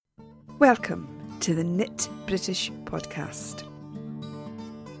Welcome to the Knit British podcast.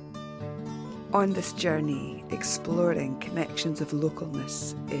 On this journey, exploring connections of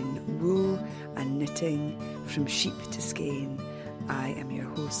localness in wool and knitting from sheep to skein, I am your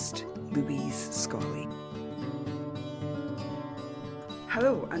host, Louise Scollay.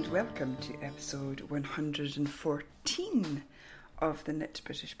 Hello and welcome to episode 114 of the Knit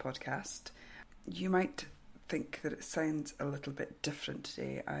British podcast. You might think that it sounds a little bit different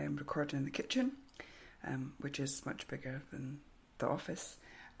today. I am recording in the kitchen, which is much bigger than the office,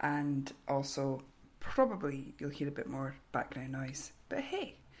 and also probably you'll hear a bit more background noise. But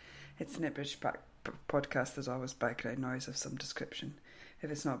hey, it's the Knit British podcast. There's always background noise of some description. If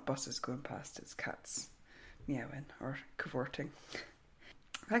it's not buses going past, it's cats meowing or cavorting.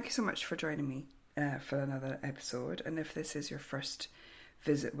 Thank you so much for joining me for another episode. And if this is your first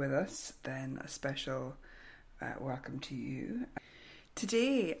visit with us, then a special welcome to you.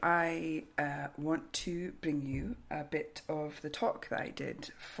 Today I want to bring you a bit of the talk that I did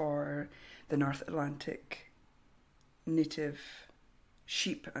for the North Atlantic Native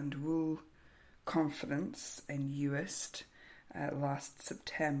Sheep and Wool Conference in Uist last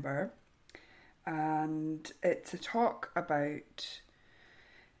September. And it's a talk about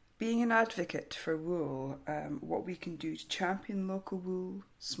being an advocate for wool, what we can do to champion local wool,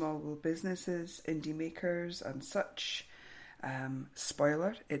 small wool businesses, indie makers and such.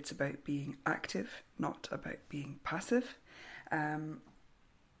 Spoiler, it's about being active, not about being passive.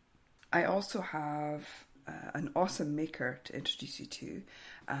 I also have an awesome maker to introduce you to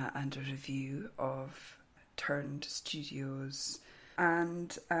and a review of Turned Studios.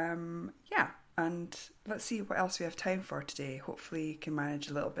 And and let's see what else we have time for today. Hopefully you can manage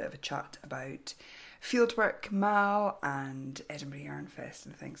a little bit of a chat about fieldwork, Mal and Edinburgh Yarn Fest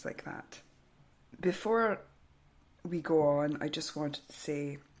and things like that. Before we go on, I just wanted to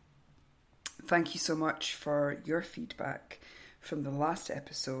say thank you so much for your feedback from the last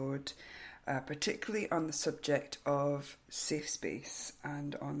episode, particularly on the subject of safe space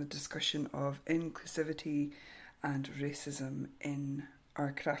and on the discussion of inclusivity and racism in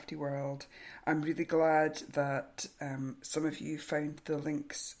our crafty world. I'm really glad that some of you found the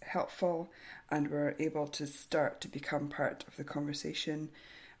links helpful and were able to start to become part of the conversation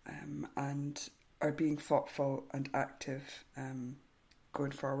and are being thoughtful and active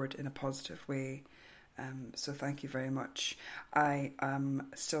going forward in a positive way. So thank you very much. I am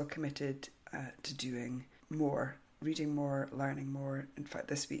still committed to doing more, reading more, learning more. In fact,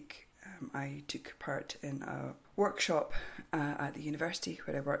 this week I took part in a workshop at the university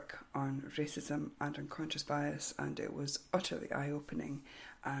where I work on racism and unconscious bias, and it was utterly eye-opening.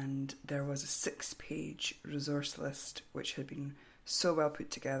 And there was a 6-page resource list which had been so well put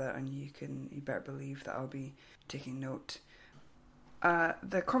together, and you better believe that I'll be taking note.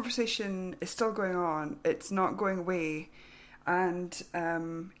 The conversation is still going on. It's not going away, and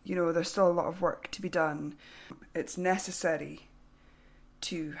there's still a lot of work to be done. It's necessary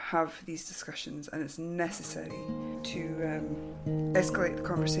to have these discussions, and it's necessary to escalate the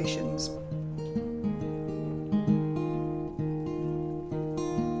conversations.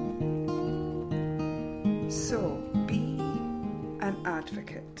 So, be an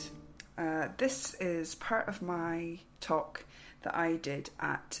advocate. This is part of my talk that I did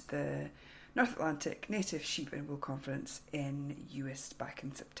at the North Atlantic Native Sheep and Wool Conference in Uist back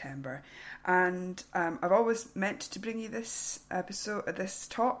in September. And I've always meant to bring you this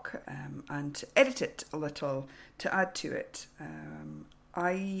talk and to edit it a little to add to it.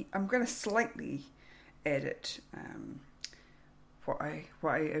 I'm going to slightly edit what I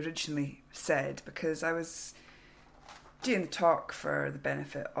originally said, because I was doing the talk for the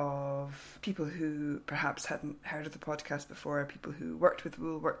benefit of people who perhaps hadn't heard of the podcast before, people who worked with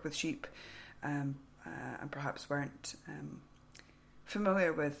wool, worked with sheep, and perhaps weren't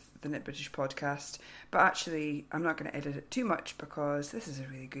familiar with the Knit British podcast. But actually, I'm not going to edit it too much, because this is a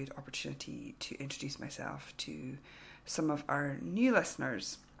really good opportunity to introduce myself to some of our new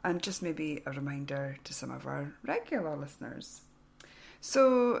listeners, and just maybe a reminder to some of our regular listeners.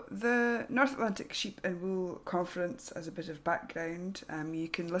 So the North Atlantic Sheep and Wool Conference, as a bit of background, you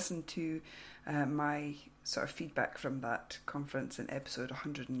can listen to my sort of feedback from that conference in episode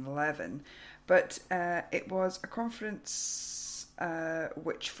 111. But it was a conference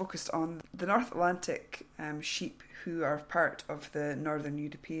which focused on the North Atlantic sheep who are part of the Northern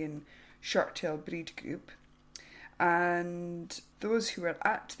European short-tail breed group. And those who were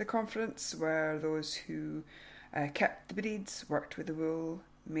at the conference were those who kept the breeds, worked with the wool,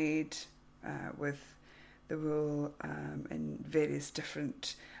 made with the wool in various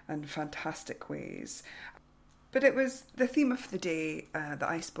different and fantastic ways. But it was the theme of the day that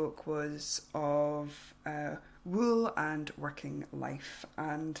I spoke was of wool and working life.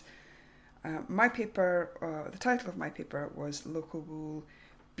 And my paper, the title of my paper was Local Wool,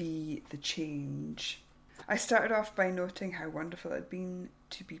 Be the Change. I started off by noting how wonderful it had been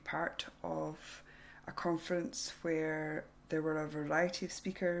to be part of a conference where there were a variety of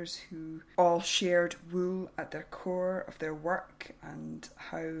speakers who all shared wool at their core of their work and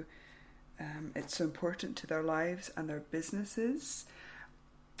how it's so important to their lives and their businesses.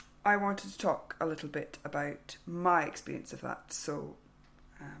 I wanted to talk a little bit about my experience of that, so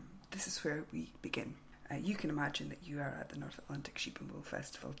this is where we begin. You can imagine that you are at the North Atlantic Sheep and Wool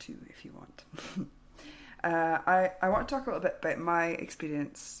Festival too, if you want. I want to talk a little bit about my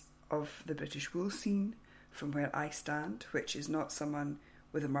experience of the British wool scene from where I stand, which is not someone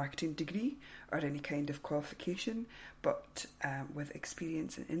with a marketing degree or any kind of qualification, but with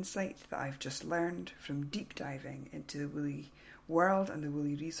experience and insight that I've just learned from deep diving into the woolly world and the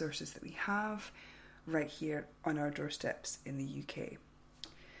woolly resources that we have right here on our doorsteps in the UK.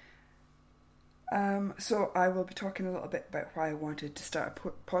 So I will be talking a little bit about why I wanted to start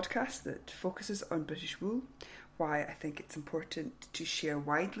a podcast that focuses on British wool, why I think it's important to share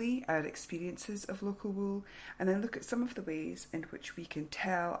widely our experiences of local wool, and then look at some of the ways in which we can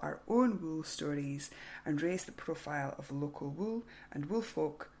tell our own wool stories and raise the profile of local wool and wool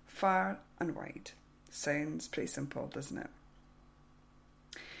folk far and wide. Sounds pretty simple, doesn't it?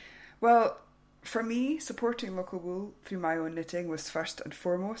 Well, for me, supporting local wool through my own knitting was first and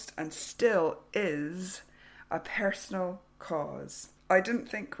foremost, and still is, a personal cause. I didn't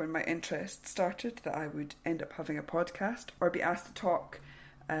think when my interest started that I would end up having a podcast or be asked to talk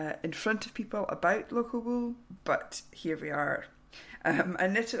in front of people about local wool, but here we are. A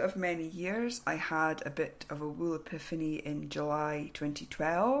knitter of many years, I had a bit of a wool epiphany in July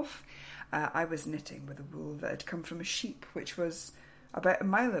 2012. I was knitting with a wool that had come from a sheep, which was about a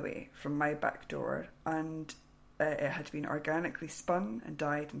mile away from my back door, and it had been organically spun and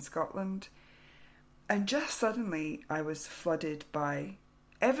dyed in Scotland. And just suddenly I was flooded by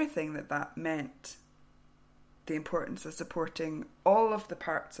everything that meant. The importance of supporting all of the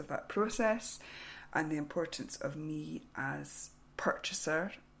parts of that process and the importance of me as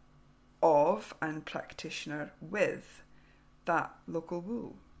purchaser of and practitioner with that local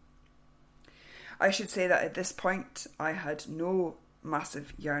wool. I should say that at this point I had no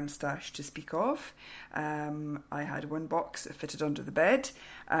massive yarn stash to speak of. I had one box that fitted under the bed,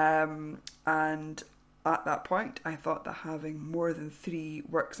 and at that point I thought that having more than 3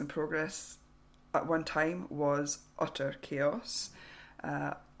 works in progress at one time was utter chaos.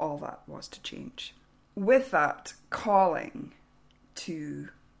 All that was to change. With that calling to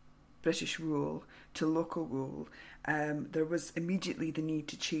British wool, to local wool, there was immediately the need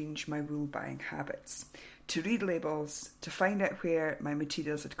to change my wool buying habits, to read labels, to find out where my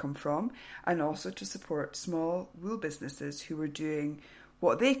materials had come from, and also to support small wool businesses who were doing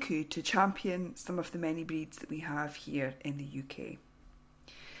what they could to champion some of the many breeds that we have here in the UK.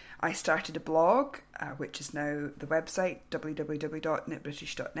 I started a blog, which is now the website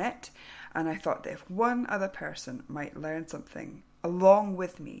www.knitbritish.net, and I thought that if one other person might learn something along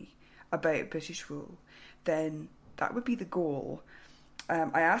with me about British wool, then that would be the goal.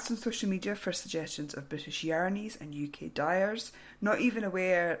 I asked on social media for suggestions of British yarnies and UK dyers, not even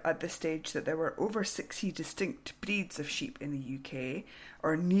aware at this stage that there were over 60 distinct breeds of sheep in the UK,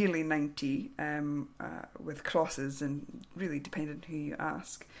 or nearly 90, with crosses, and really depending on who you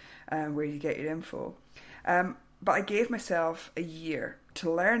ask, where you get your info. But I gave myself a year to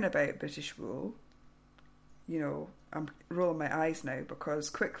learn about British wool. You know, I'm rolling my eyes now because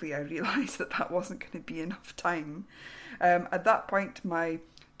quickly I realised that wasn't going to be enough time. At that point, my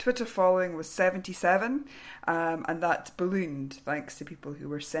Twitter following was 77, and that ballooned thanks to people who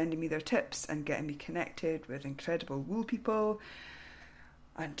were sending me their tips and getting me connected with incredible wool people.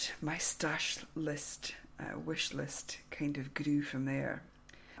 And my stash list, wish list, kind of grew from there.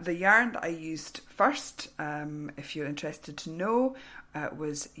 The yarn that I used first, if you're interested to know,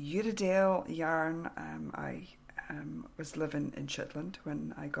 was Uredale yarn. I was living in Shetland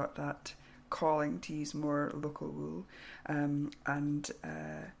when I got that calling to use more local wool, and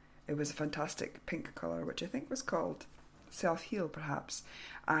it was a fantastic pink colour, which I think was called Self Heal perhaps,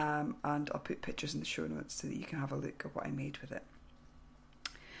 and I'll put pictures in the show notes so that you can have a look at what I made with it.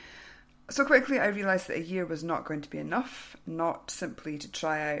 So quickly I realised that a year was not going to be enough, not simply to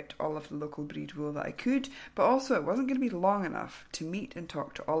try out all of the local breed wool that I could, but also it wasn't going to be long enough to meet and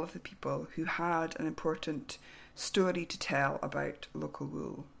talk to all of the people who had an important story to tell about local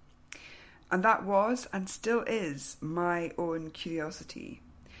wool. And that was, and still is, my own curiosity.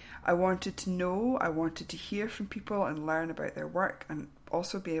 I wanted to know, I wanted to hear from people and learn about their work and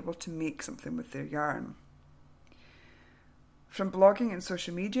also be able to make something with their yarn. From blogging and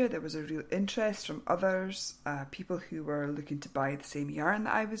social media, there was a real interest from others, people who were looking to buy the same yarn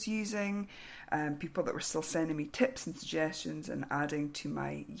that I was using, people that were still sending me tips and suggestions and adding to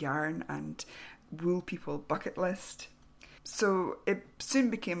my yarn and wool people bucket list. So it soon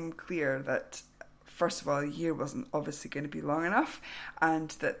became clear that, first of all, a year wasn't obviously going to be long enough,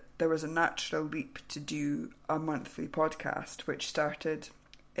 and that there was a natural leap to do a monthly podcast, which started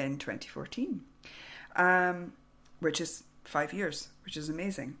in 2014, which is 5 years, which is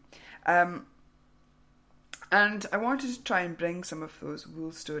amazing. And I wanted to try and bring some of those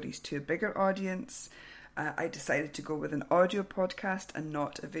wool stories to a bigger audience. I decided to go with an audio podcast and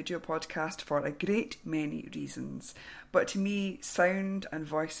not a video podcast for a great many reasons. But to me, sound and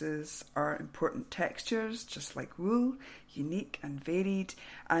voices are important textures, just like wool, unique and varied.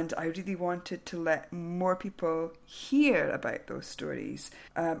 And I really wanted to let more people hear about those stories,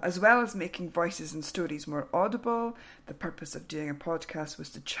 as well as making voices and stories more audible. The purpose of doing a podcast was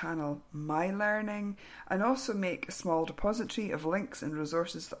to channel my learning and also make a small repository of links and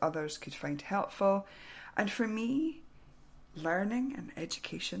resources that others could find helpful. And for me, learning and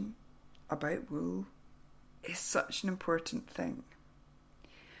education about wool is such an important thing.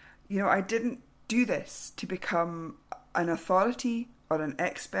 You know, I didn't do this to become an authority or an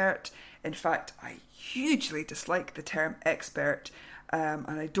expert. In fact, I hugely dislike the term expert, and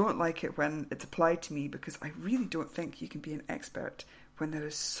I don't like it when it's applied to me, because I really don't think you can be an expert when there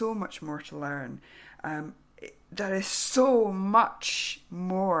is so much more to learn. There is so much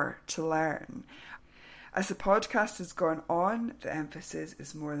more to learn. As the podcast has gone on, the emphasis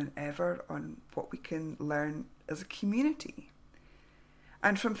is more than ever on what we can learn as a community.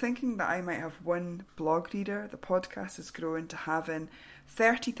 And from thinking that I might have one blog reader, the podcast has grown to having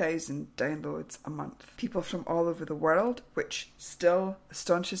 30,000 downloads a month. People from all over the world, which still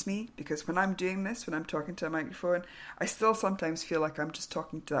astonishes me, because when I'm doing this, when I'm talking to a microphone, I still sometimes feel like I'm just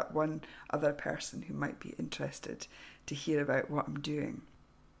talking to that one other person who might be interested to hear about what I'm doing.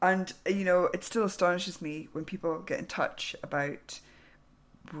 And, you know, it still astonishes me when people get in touch about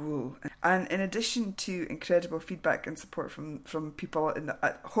wool. And in addition to incredible feedback and support from people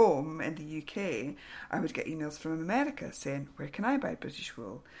at home in the UK, I would get emails from America saying, where can I buy British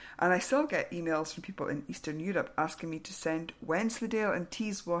wool? And I still get emails from people in Eastern Europe asking me to send Wensleydale and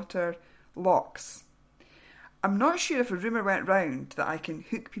Teeswater locks. I'm not sure if a rumour went round that I can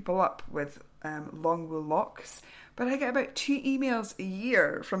hook people up with long wool locks, but I get about 2 emails a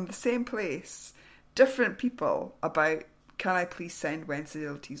year from the same place, different people, about, can I please send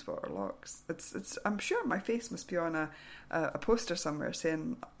Wensleydale Teeswater locks? I'm sure my face must be on a poster somewhere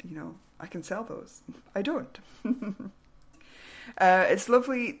saying, you know, I can sell those. I don't. It's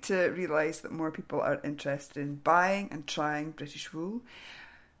lovely to realise that more people are interested in buying and trying British wool.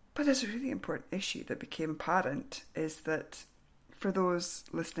 But there's a really important issue that became apparent, is that for those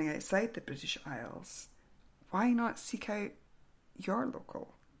listening outside the British Isles, why not seek out your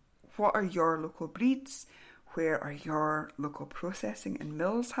local? What are your local breeds? Where are your local processing and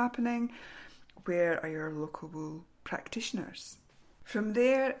mills happening? Where are your local wool practitioners? From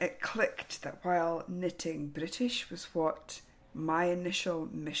there, it clicked that while knitting British was what my initial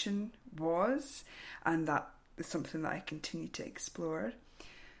mission was, and that is something that I continue to explore,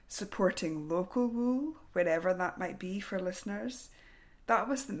 supporting local wool, wherever that might be for listeners, that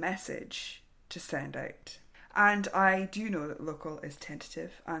was the message to send out. And I do know that local is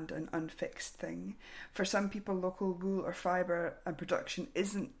tentative and an unfixed thing. For some people, local wool or fibre and production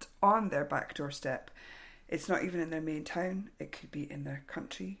isn't on their back doorstep. It's not even in their main town. It could be in their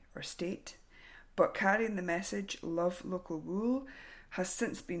country or state. But carrying the message, love local wool, has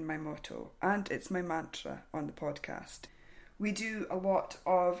since been my motto, and it's my mantra on the podcast. We do a lot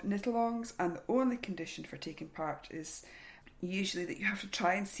of knit-alongs, and the only condition for taking part is usually that you have to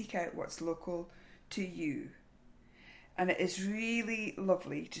try and seek out what's local to you. And it is really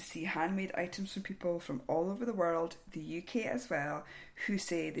lovely to see handmade items from people from all over the world, the UK as well, who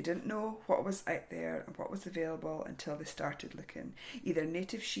say they didn't know what was out there and what was available until they started looking. Either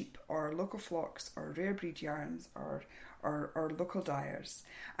native sheep or local flocks or rare breed yarns or local dyers.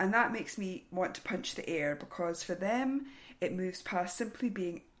 And that makes me want to punch the air, because for them it moves past simply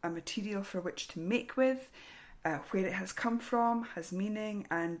being a material for which to make with. Where it has come from has meaning,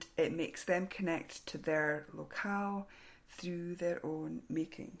 and it makes them connect to their locale through their own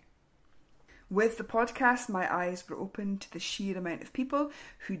making. With the podcast, my eyes were open to the sheer amount of people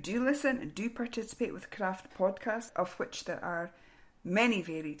who do listen and do participate with Craft Podcast, of which there are many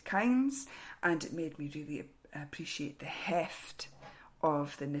varied kinds, and it made me really appreciate the heft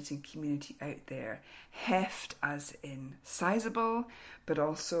of the knitting community out there. Heft as in sizable, but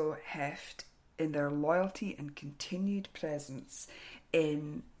also heft in their loyalty and continued presence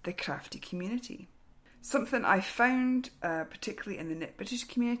in the crafty community. Something I found, particularly in the Knit British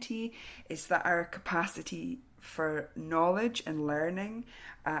community, is that our capacity for knowledge and learning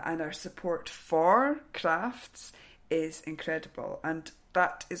and our support for crafts is incredible, and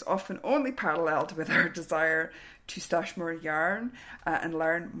that is often only paralleled with our desire to stash more yarn and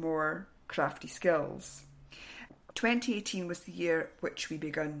learn more crafty skills. 2018 was the year which we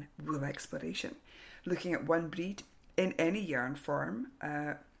began wool exploration, looking at one breed in any yarn form,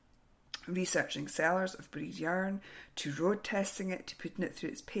 researching sellers of breed yarn, to road testing it, to putting it through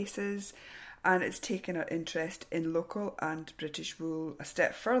its paces, and it's taken our interest in local and British wool a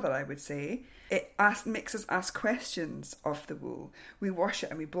step further, I would say. It makes us ask questions of the wool. We wash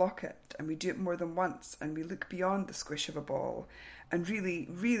it and we block it, and we do it more than once, and we look beyond the squish of a ball and really,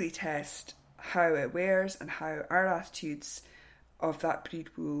 really test how it wears and how our attitudes of that breed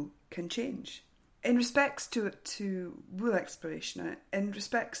wool can change. In respects to wool exploration, in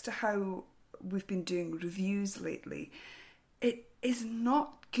respects to how we've been doing reviews lately, it is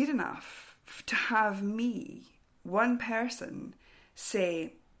not good enough to have me, one person,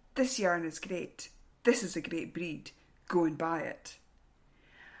 say, this yarn is great, this is a great breed, go and buy it.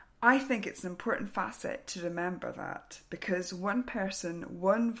 I think it's an important facet to remember that, because one person,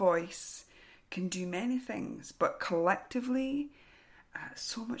 one voice can do many things, but collectively,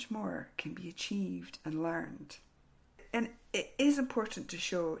 so much more can be achieved and learned. And it is important to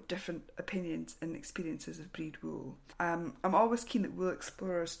show different opinions and experiences of breed wool. I'm always keen that wool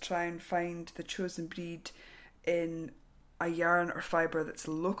explorers try and find the chosen breed in a yarn or fibre that's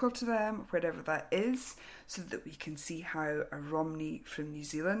local to them, wherever that is, so that we can see how a Romney from New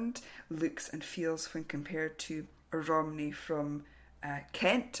Zealand looks and feels when compared to a Romney from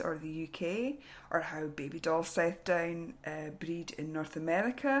Kent or the UK, or how Baby Doll Southdown breed in North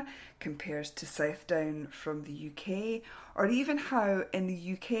America compares to Southdown from the UK, or even how in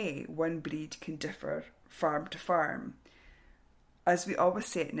the UK one breed can differ farm to farm. As we always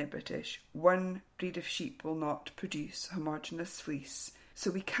say at Knit British, one breed of sheep will not produce homogeneous fleece, so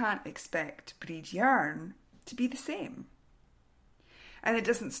we can't expect breed yarn to be the same. And it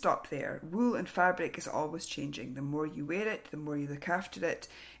doesn't stop there. Wool and fabric is always changing. The more you wear it, the more you look after it,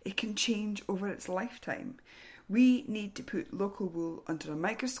 it can change over its lifetime. We need to put local wool under a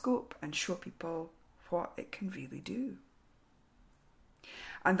microscope and show people what it can really do.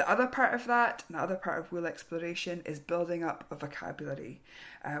 And the other part of that, and the other part of wool exploration, is building up a vocabulary,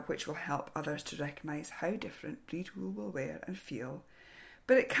 which will help others to recognise how different breed wool will wear and feel.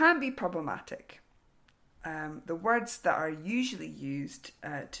 But it can be problematic. The words that are usually used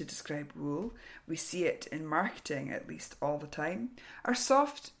to describe wool, we see it in marketing at least all the time, are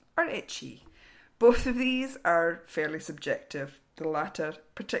soft or itchy. Both of these are fairly subjective, the latter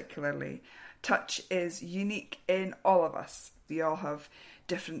particularly. Touch is unique in all of us. We all have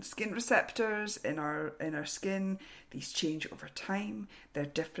different skin receptors in our skin. These change over time. They're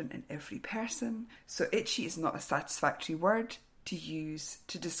different in every person. So itchy is not a satisfactory word to use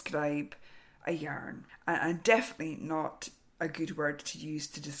to describe a yarn, and definitely not a good word to use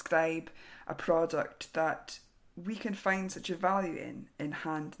to describe a product that we can find such a value in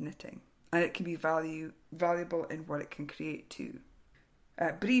hand knitting, and it can be valuable in what it can create too.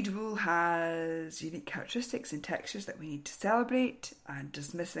 Breed wool has unique characteristics and textures that we need to celebrate, and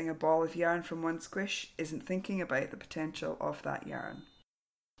dismissing a ball of yarn from one squish isn't thinking about the potential of that yarn.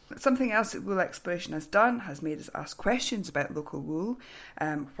 Something else that wool exploration has done has made us ask questions about local wool.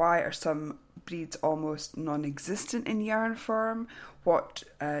 Why are some breeds almost non-existent in yarn form? What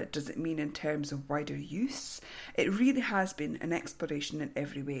does it mean in terms of wider use? It really has been an exploration in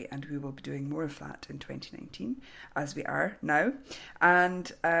every way, and we will be doing more of that in 2019, as we are now,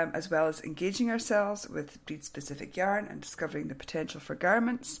 and as well as engaging ourselves with breed-specific yarn and discovering the potential for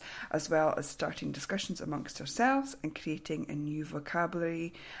garments, as well as starting discussions amongst ourselves and creating a new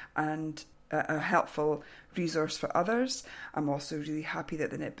vocabulary and a helpful resource for others. I'm also really happy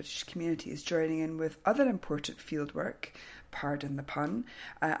that the Knit British community is joining in with other important fieldwork, pardon the pun,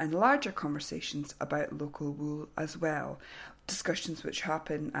 and larger conversations about local wool as well. Discussions which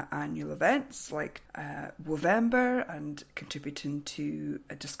happen at annual events like Wovember, and contributing to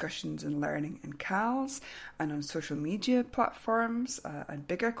discussions and learning in CALs, and on social media platforms, and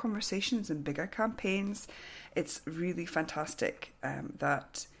bigger conversations and bigger campaigns. It's really fantastic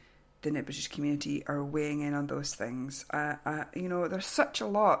that the Knit British community are weighing in on those things. There's such a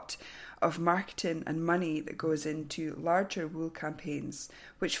lot of marketing and money that goes into larger wool campaigns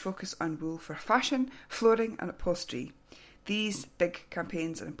which focus on wool for fashion, flooring and upholstery. These big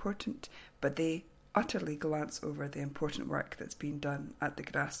campaigns are important, but they utterly glance over the important work that's been done at the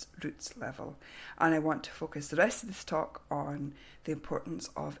grassroots level. And I want to focus the rest of this talk on the importance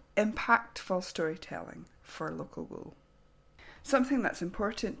of impactful storytelling for local wool. Something that's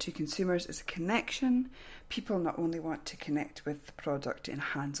important to consumers is a connection. People not only want to connect with the product in a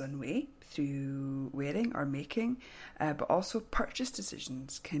hands-on way through wearing or making, but also purchase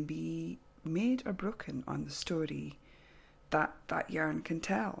decisions can be made or broken on the story that yarn can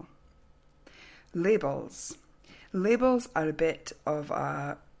tell. Labels. Labels are a bit of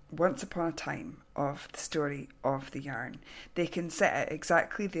a once upon a time of the story of the yarn. They can set out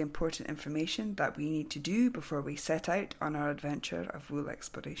exactly the important information that we need to do before we set out on our adventure of wool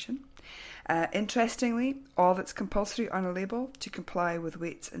exploration. Interestingly, all that's compulsory on a label to comply with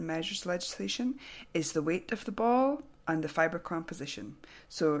weights and measures legislation is the weight of the ball and the fibre composition.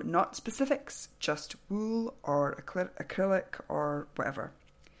 So not specifics, just wool or acrylic or whatever.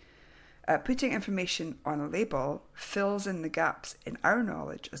 Putting information on a label fills in the gaps in our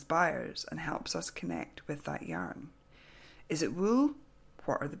knowledge as buyers and helps us connect with that yarn. Is it wool?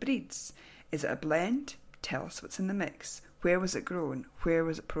 What are the breeds? Is it a blend? Tell us what's in the mix. Where was it grown? Where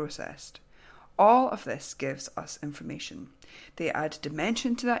was it processed? All of this gives us information. They add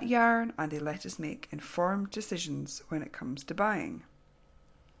dimension to that yarn and they let us make informed decisions when it comes to buying.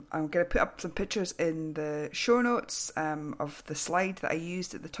 I'm going to put up some pictures in the show notes of the slide that I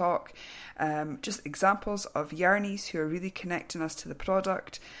used at the talk. Just examples of yarnies who are really connecting us to the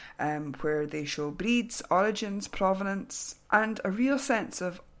product, where they show breeds, origins, provenance, and a real sense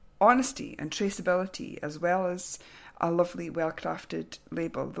of honesty and traceability, as well as a lovely, well-crafted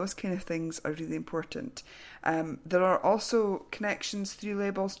label. Those kind of things are really important. There are also connections through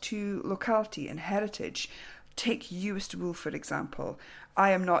labels to locality and heritage. Take Uist wool, for example.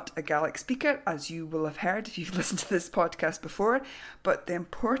 I am not a Gaelic speaker, as you will have heard if you've listened to this podcast before, but the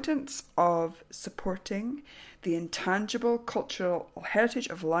importance of supporting the intangible cultural heritage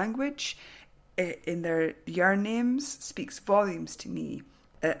of language in their yarn names speaks volumes to me.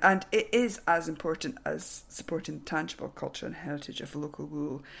 And it is as important as supporting the tangible culture and heritage of local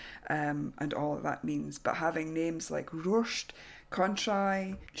wool and all that that means. But having names like Rorscht,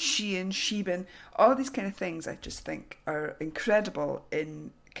 Contrai, Shein, Sheben, all these kind of things I just think are incredible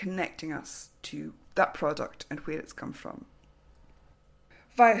in connecting us to that product and where it's come from.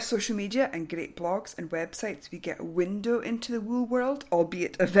 Via social media and great blogs and websites, we get a window into the wool world,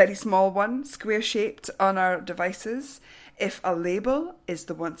 albeit a very small one, square-shaped on our devices. If a label is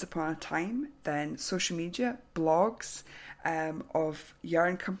the once upon a time, then social media, blogs of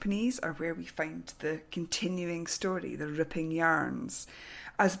yarn companies are where we find the continuing story, the ripping yarns.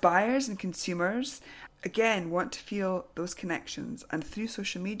 As buyers and consumers, again, want to feel those connections, and through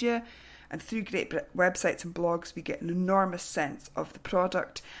social media and through great websites and blogs, we get an enormous sense of the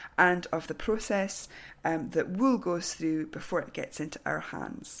product and of the process that wool goes through before it gets into our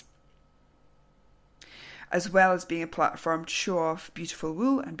hands. As well as being a platform to show off beautiful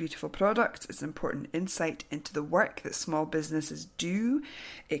wool and beautiful products, it's an important insight into the work that small businesses do.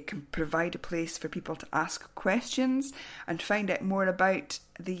 It can provide a place for people to ask questions and find out more about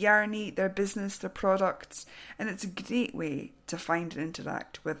the yarny, their business, their products, and it's a great way to find and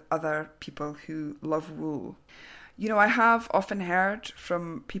interact with other people who love wool. You know, I have often heard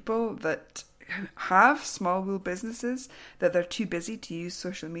from people that have small wool businesses that they're too busy to use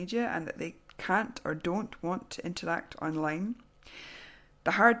social media and that they can't or don't want to interact online.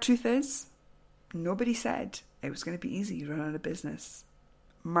 The hard truth is, nobody said it was going to be easy running a business.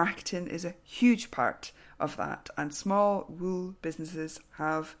 Marketing is a huge part of that, and small wool businesses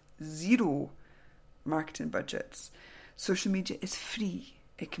have zero marketing budgets. Social media is free.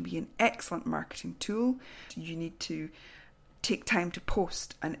 It can be an excellent marketing tool. You need to take time to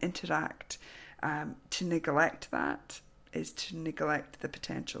post and interact. To neglect that is to neglect the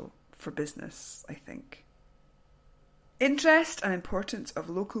potential for business, I think. Interest and importance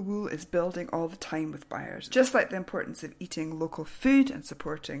of local wool is building all the time with buyers, just like the importance of eating local food and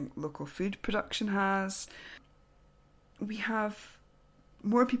supporting local food production has. We have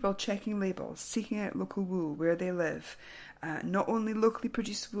more people checking labels, seeking out local wool where they live, not only locally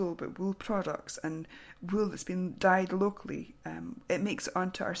produced wool, but wool products and wool that's been dyed locally. It makes it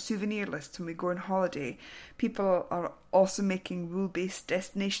onto our souvenir list when we go on holiday. People are also making wool-based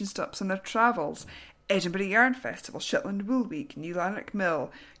destination stops on their travels. Edinburgh Yarn Festival, Shetland Wool Week, New Lanark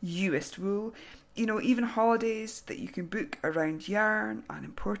Mill, Uist Wool. You know, even holidays that you can book around yarn and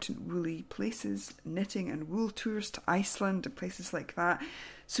important woolly places, knitting and wool tours to Iceland and places like that.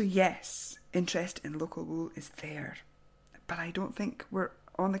 So yes, interest in local wool is there. But I don't think we're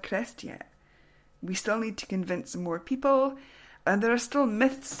on the crest yet. We still need to convince more people, and there are still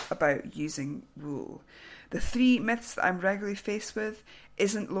myths about using wool. The 3 myths that I'm regularly faced with: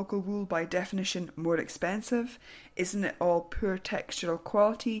 isn't local wool by definition more expensive? Isn't it all poor textural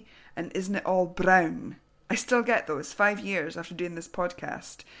quality? And isn't it all brown? I still get those 5 years after doing this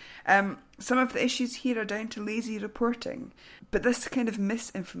podcast. Some of the issues here are down to lazy reporting, but this kind of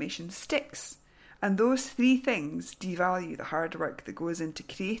misinformation sticks. And those 3 things devalue the hard work that goes into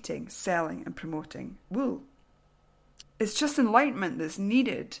creating, selling and promoting wool. It's just enlightenment that's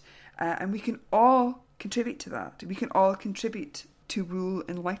needed, and we can all contribute to that. We can all contribute to wool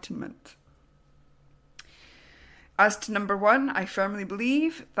enlightenment. As to number 1, I firmly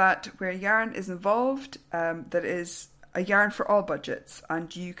believe that where yarn is involved, there is a yarn for all budgets,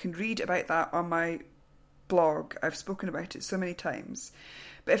 and you can read about that on my blog. I've spoken about it so many times.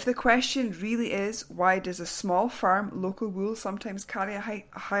 But if the question really is, why does a small farm local wool sometimes carry a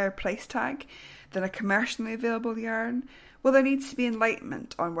higher price tag than a commercially available yarn? Well, there needs to be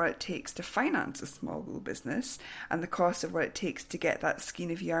enlightenment on what it takes to finance a small wool business and the cost of what it takes to get that skein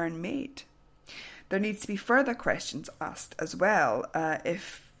of yarn made. There needs to be further questions asked as well.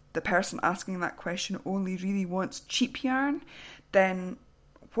 If the person asking that question only really wants cheap yarn, then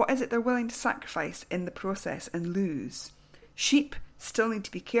what is it they're willing to sacrifice in the process and lose? Sheep still need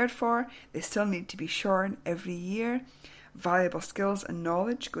to be cared for. They still need to be shorn every year. Valuable skills and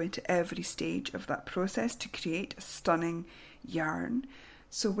knowledge go into every stage of that process to create a stunning yarn.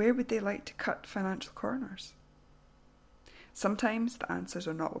 So where would they like to cut financial corners? Sometimes the answers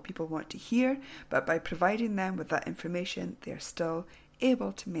are not what people want to hear, but by providing them with that information, they are still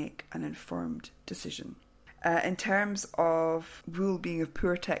able to make an informed decision. In terms of wool being of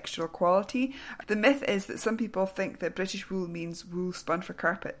poor textural quality, the myth is that some people think that British wool means wool spun for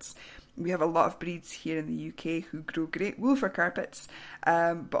carpets. We have a lot of breeds here in the UK who grow great wool for carpets,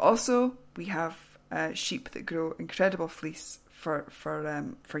 but also we have sheep that grow incredible fleece for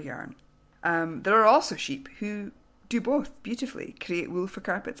yarn. There are also sheep who do both beautifully, create wool for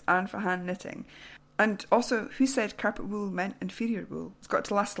carpets and for hand knitting. And also, who said carpet wool meant inferior wool? It's got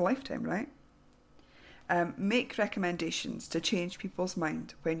to last a lifetime, right? Make recommendations to change people's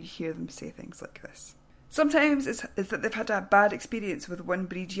mind when you hear them say things like this. Sometimes it's that they've had a bad experience with one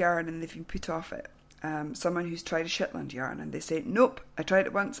breed yarn and they've been put off it. Someone who's tried a Shetland yarn and they say, nope, I tried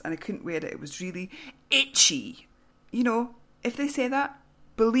it once and I couldn't wear it. It was really itchy. You know, if they say that,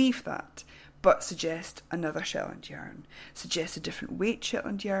 believe that. But suggest another Shetland yarn. Suggest a different weight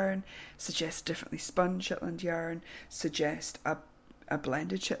Shetland yarn. Suggest a differently spun Shetland yarn. Suggest a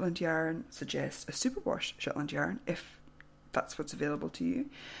blended Shetland yarn. Suggest a superwash Shetland yarn if that's what's available to you.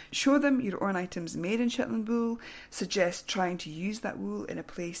 Show them your own items made in Shetland wool. Suggest trying to use that wool in a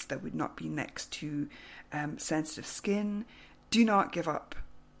place that would not be next to sensitive skin. Do not give up.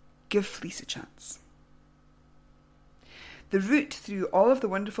 Give fleece a chance. The route through all of the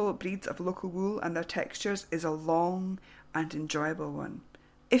wonderful breeds of local wool and their textures is a long and enjoyable one.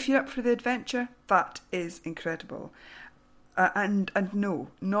 If you're up for the adventure, that is incredible. And no,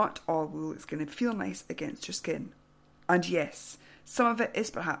 not all wool is going to feel nice against your skin. And yes, some of it is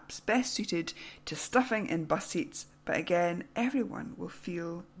perhaps best suited to stuffing in bus seats, but again, everyone will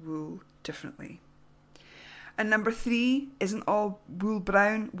feel wool differently. And number 3, isn't all wool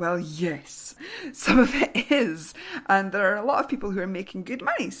brown? Well, yes, some of it is. And there are a lot of people who are making good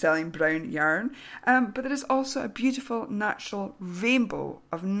money selling brown yarn. But there is also a beautiful natural rainbow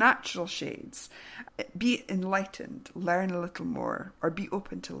of natural shades. Be enlightened, learn a little more, or be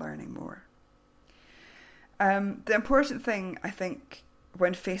open to learning more. The important thing, I think,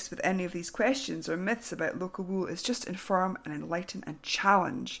 when faced with any of these questions or myths about local wool is just inform and enlighten and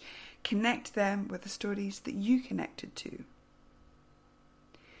challenge. Connect them with the stories that you connected to.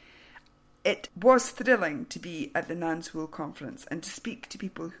 It was thrilling to be at the Nan's Wool Conference and to speak to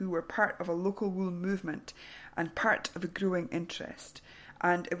people who were part of a local wool movement and part of a growing interest.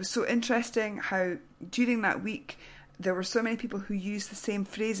 And it was so interesting how during that week there were so many people who used the same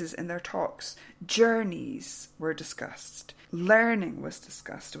phrases in their talks. Journeys were discussed. Learning was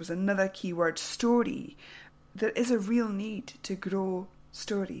discussed. It was another key word, story. There is a real need to grow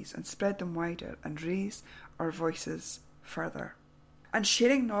stories and spread them wider and raise our voices further. And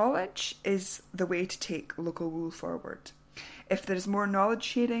sharing knowledge is the way to take local wool forward. If there is more knowledge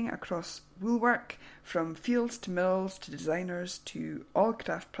sharing across wool work, from fields to mills to designers to all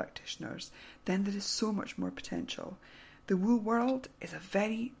craft practitioners, then there is so much more potential. The wool world is a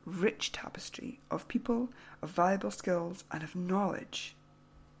very rich tapestry of people, of valuable skills and of knowledge.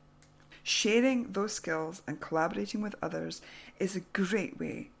 Sharing those skills and collaborating with others is a great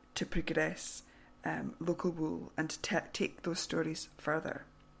way to progress local wool and to take those stories further.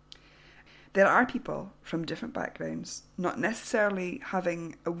 There are people from different backgrounds, not necessarily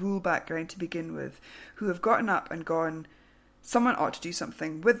having a wool background to begin with, who have gotten up and gone, someone ought to do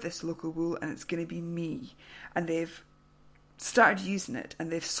something with this local wool and it's going to be me. And they've started using it and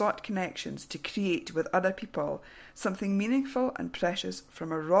they've sought connections to create with other people something meaningful and precious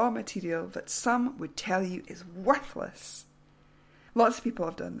from a raw material that some would tell you is worthless. Lots of people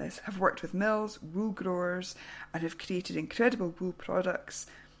have done this, have worked with mills, wool growers, and have created incredible wool products.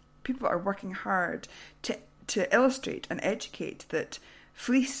 People are working hard to illustrate and educate that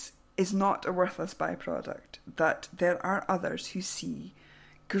fleece is not a worthless byproduct, that there are others who see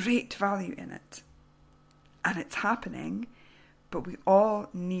great value in it. And it's happening, but we all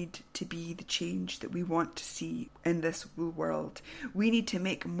need to be the change that we want to see in this wool world. We need to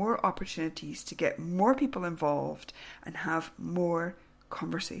make more opportunities to get more people involved and have more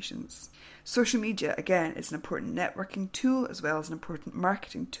conversations. Social media, again, is an important networking tool as well as an important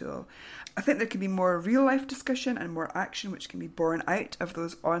marketing tool. I think there can be more real life discussion and more action which can be born out of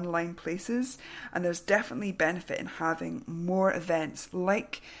those online places, and there's definitely benefit in having more events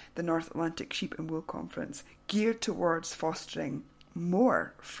like the North Atlantic Sheep and Wool Conference geared towards fostering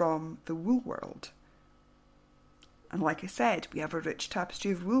more from the wool world. And like I said, we have a rich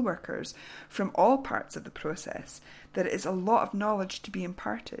tapestry of wool workers from all parts of the process. There is a lot of knowledge to be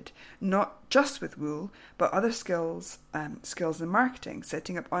imparted, not just with wool, but other skills in marketing,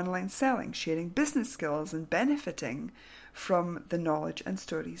 setting up online selling, sharing business skills and benefiting from the knowledge and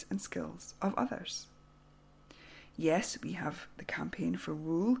stories and skills of others. Yes, we have the campaign for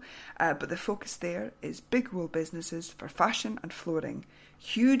wool, but the focus there is big wool businesses for fashion and flooring.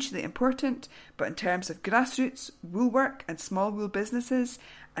 Hugely important, but in terms of grassroots wool work and small wool businesses,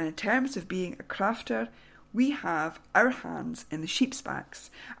 and in terms of being a crafter, we have our hands in the sheep's backs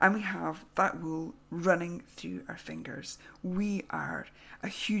and we have that wool running through our fingers. We are a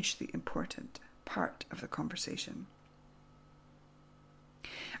hugely important part of the conversation.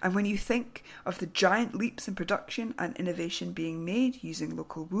 And when you think of the giant leaps in production and innovation being made using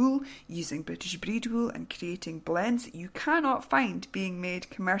local wool, using British breed wool and creating blends that you cannot find being made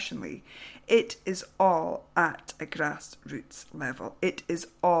commercially, it is all at a grassroots level. It is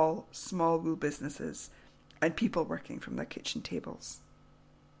all small wool businesses and people working from their kitchen tables.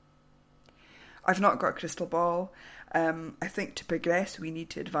 I've not got a crystal ball. I think to progress we need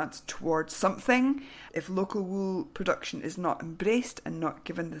to advance towards something. If local wool production is not embraced and not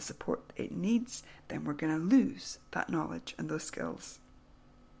given the support it needs, then we're going to lose that knowledge and those skills.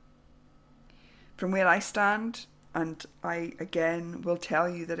 From where I stand, and I again will tell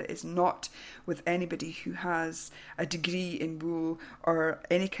you that it is not with anybody who has a degree in wool or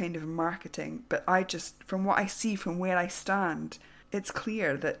any kind of marketing, but from what I see from where I stand, it's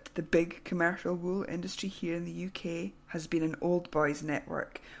clear that the big commercial wool industry here in the UK has been an old boys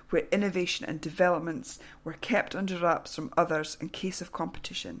network where innovation and developments were kept under wraps from others in case of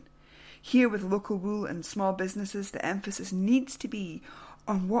competition. Here with local wool and small businesses, the emphasis needs to be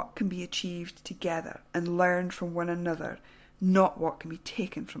on what can be achieved together and learned from one another, not what can be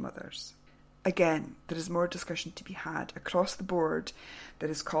taken from others. Again, there is more discussion to be had across the board. There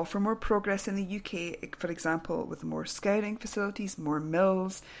is call for more progress in the UK, for example, with more scouring facilities, more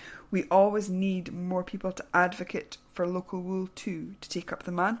mills. We always need more people to advocate for local wool too, to take up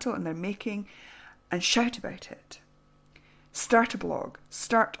the mantle in their making and shout about it. Start a blog,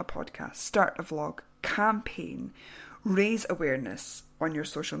 start a podcast, start a vlog, campaign, raise awareness on your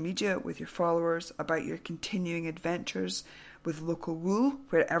social media with your followers about your continuing adventures with local wool,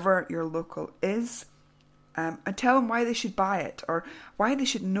 wherever your local is, and tell them why they should buy it or why they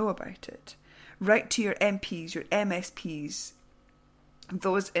should know about it. Write to your MPs, your MSPs,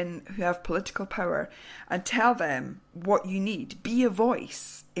 those who have political power, and tell them what you need. Be a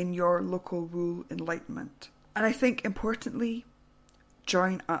voice in your local wool enlightenment. And I think importantly,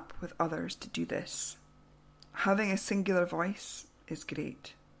 join up with others to do this. Having a singular voice is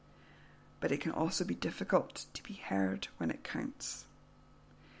great, but it can also be difficult to be heard when it counts.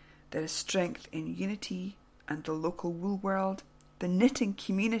 There is strength in unity, and the local wool world, the knitting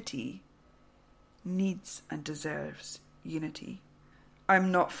community, needs and deserves unity.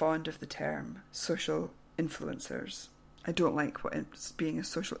 I'm not fond of the term social influencers. I don't like what being a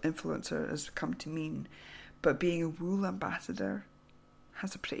social influencer has come to mean, but being a wool ambassador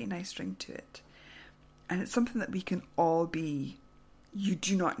has a pretty nice ring to it. And it's something that we can all be. You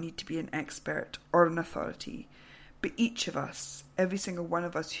do not need to be an expert or an authority, but each of us, every single one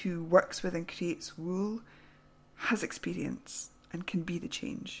of us who works with and creates wool, has experience and can be the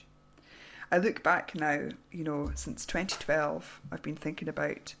change. I look back now, since 2012, I've been thinking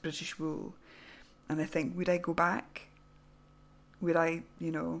about British wool, and I think, would I go back? Would I,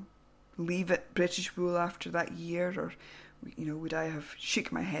 leave it British wool after that year? Or, would I have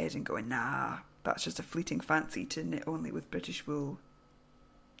shook my head and going, nah, that's just a fleeting fancy to knit only with British wool?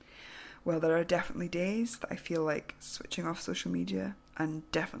 Well, there are definitely days that I feel like switching off social media, and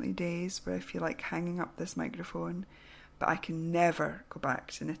definitely days where I feel like hanging up this microphone, but I can never go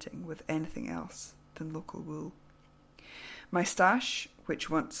back to knitting with anything else than local wool. My stash, which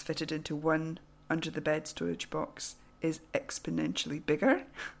once fitted into one under-the-bed storage box, is exponentially bigger,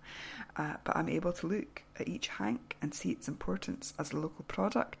 but I'm able to look at each hank and see its importance as a local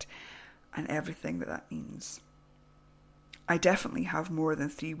product and everything that means. I definitely have more than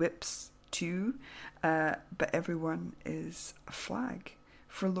 3 whips too, but everyone is a flag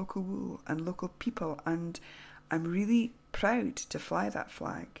for local wool and local people, and I'm really proud to fly that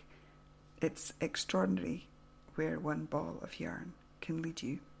flag. It's extraordinary where one ball of yarn can lead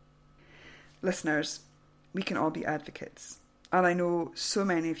you. Listeners, we can all be advocates, and I know so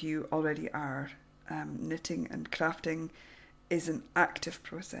many of you already are. Knitting and crafting is an active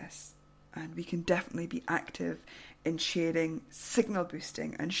process, and we can definitely be active in sharing, signal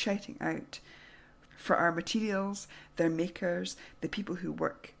boosting and shouting out for our materials, their makers, the people who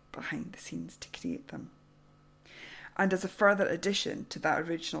work behind the scenes to create them. And as a further addition to that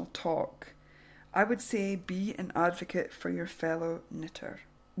original talk, I would say be an advocate for your fellow knitter.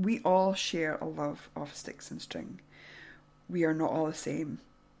 We all share a love of sticks and string. We are not all the same.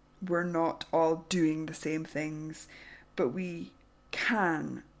 We're not all doing the same things, but we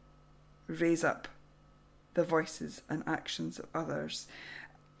can raise up the voices and actions of others.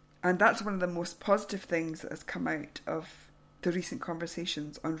 And that's one of the most positive things that has come out of the recent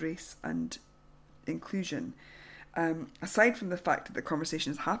conversations on race and inclusion. Aside from the fact that the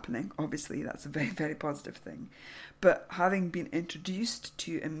conversation is happening, obviously that's a very, very positive thing. But having been introduced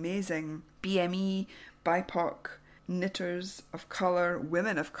to amazing BME, BIPOC knitters of colour,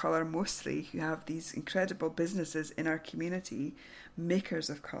 women of colour mostly, who have these incredible businesses in our community, makers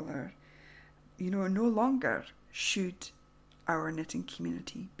of colour, no longer should our knitting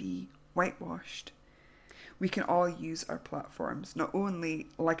community be whitewashed. We can all use our platforms, not only,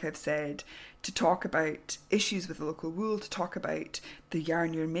 like I've said, to talk about issues with local wool, to talk about the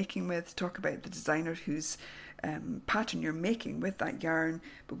yarn you're making with, to talk about the designer whose pattern you're making with that yarn,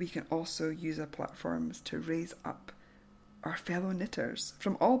 but we can also use our platforms to raise up our fellow knitters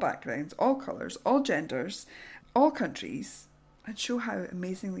from all backgrounds, all colours, all genders, all countries, and show how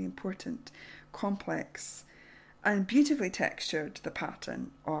amazingly important, complex and beautifully textured the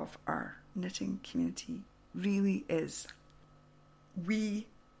pattern of our knitting community really is. We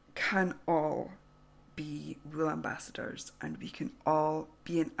can all be wool ambassadors, and we can all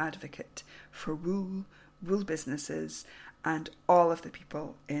be an advocate for wool businesses and all of the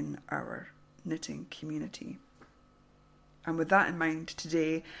people in our knitting community. And with that in mind,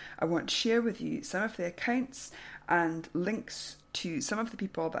 today I want to share with you some of the accounts and links to some of the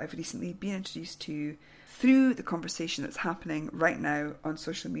people that I've recently been introduced to through the conversation that's happening right now on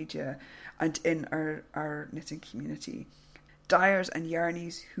social media and in our knitting community. Dyers and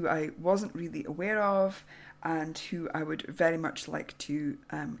yarnies who I wasn't really aware of and who I would very much like to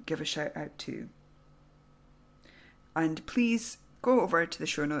give a shout out to. And please go over to the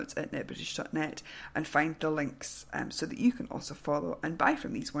show notes at knitbritish.net and find the links so that you can also follow and buy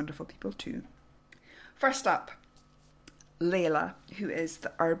from these wonderful people too. First up, Layla, who is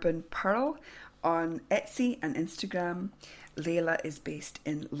the Urban Pearl on Etsy and Instagram. Layla is based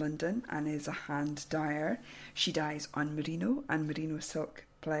in London and is a hand dyer. She dyes on merino and merino silk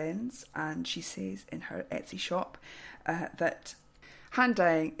blends, and she says in her Etsy shop that hand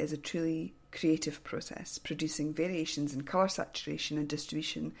dyeing is a truly creative process, producing variations in colour saturation and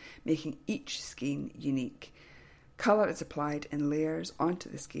distribution, making each skein unique. Colour is applied in layers onto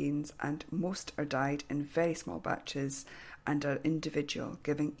the skeins, and most are dyed in very small batches and are individual,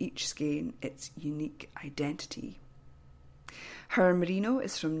 giving each skein its unique identity. Her merino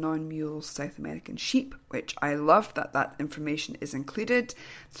is from non-mule South American sheep, which I love that information is included.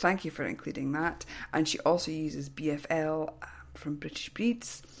 Thank you for including that. And she also uses BFL from British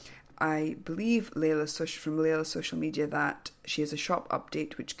Breeds. I believe from Layla's social media that she has a shop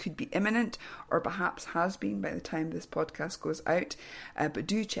update which could be imminent or perhaps has been by the time this podcast goes out. But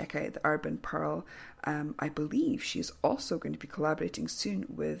do check out the Urban Pearl. I believe she's also going to be collaborating soon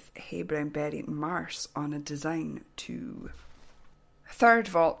with Hey Brown Berry Mars on a design too.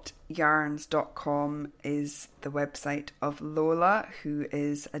 thirdvaultyarns.com is the website of Lola, who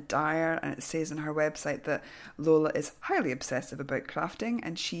is a dyer, and it says on her website that Lola is highly obsessive about crafting,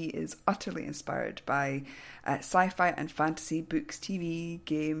 and she is utterly inspired by sci-fi and fantasy books, TV,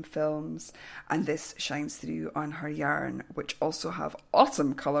 game, films, and this shines through on her yarn, which also have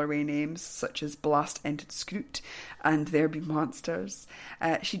awesome colourway names such as Blast-Ended Scroot and There Be Monsters.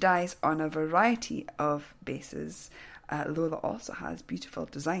 She dyes on a variety of bases. Lola also has beautiful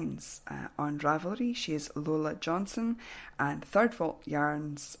designs on Ravelry. She is Lola Johnson, and Third Vault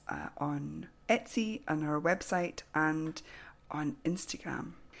Yarns on Etsy, on her website, and on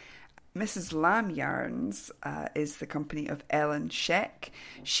Instagram. Mrs. Lamb Yarns is the company of Ellen Sheck.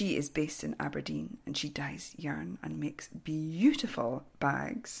 She is based in Aberdeen, and she dyes yarn and makes beautiful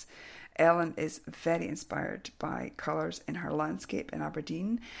bags. Ellen is very inspired by colours in her landscape in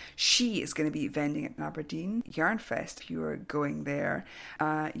Aberdeen. She is going to be vending at Aberdeen Yarnfest if you are going there.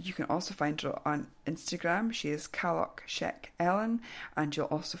 You can also find her on Instagram. She is Calloch Sheck Ellen, and you'll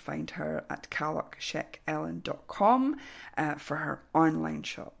also find her at callochsheckellen.com for her online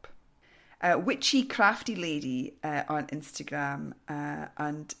shop. Witchy Crafty Lady on Instagram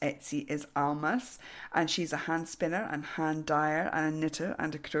and Etsy is Almas, and she's a hand spinner and hand dyer and a knitter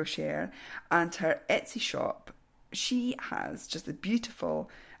and a crocheter. And her Etsy shop, she has just a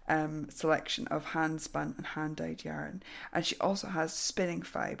beautiful selection of hand spun and hand dyed yarn, and she also has spinning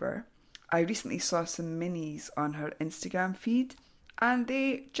fibre. I recently saw some minis on her Instagram feed, and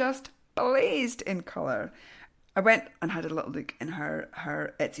they just blazed in colour. I went and had a little look in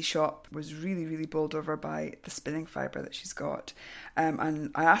her Etsy shop, was really, really bowled over by the spinning fibre that she's got.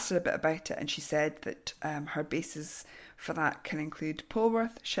 And I asked her a bit about it, and she said that her bases for that can include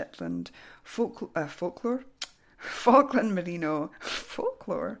Polwarth, Shetland, Folklore, Falkland Merino,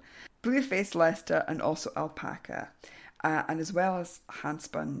 Folklore, Blueface Leicester, and also Alpaca. And as well as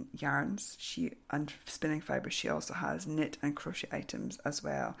hand-spun yarns and spinning fibre, she also has knit and crochet items as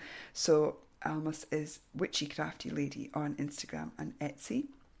well. So Almas is Witchy Crafty Lady on Instagram and Etsy.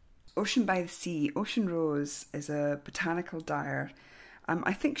 Ocean by the Sea, Ocean Rose, is a botanical dyer.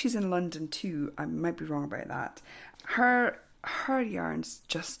 I think she's in London too. I might be wrong about that. Her yarns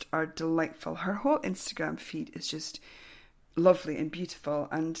just are delightful. Her whole Instagram feed is just lovely and beautiful.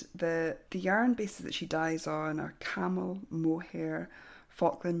 And the yarn bases that she dyes on are camel, mohair,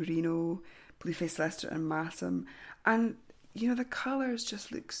 Falkland Merino, Blueface Leicester and Massam. And, you know, the colours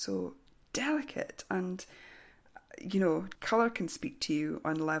just look so delicate, and colour can speak to you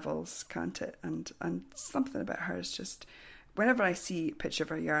on levels, can't it? And something about her is just, whenever I see a picture of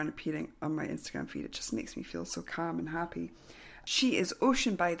her yarn appearing on my Instagram feed, it just makes me feel so calm and happy. She is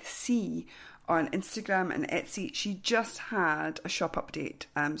Ocean by the Sea on Instagram and Etsy. She just had a shop update,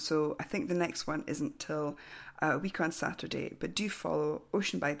 so I think the next one isn't till a week on Saturday, but do follow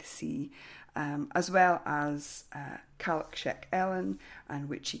Ocean by the Sea, as well as Calloch Sheck Ellen and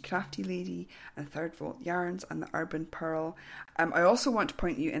Witchy Crafty Lady and Third Vault Yarns and the Urban Pearl. I also want to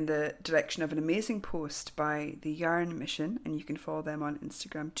point you in the direction of an amazing post by the Yarn Mission, and you can follow them on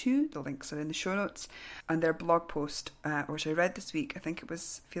Instagram too. The links are in the show notes. And their blog post, which I read this week, I think it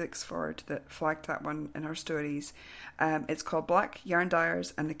was Felix Ford that flagged that one in her stories. It's called Black Yarn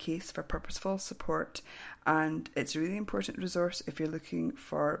Dyers and the Case for Purposeful Support, and it's a really important resource if you're looking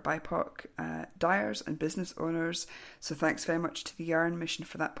for BIPOC dyers and business owners. So thanks very much to the Yarn Mission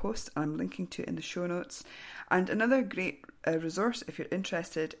for that post, and I'm linking to it in the show notes. And another great resource if you're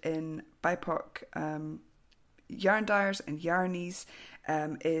interested in BIPOC yarn dyers and yarnies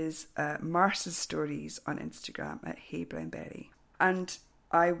is Mars's Stories on Instagram at Hey Brown Berry. And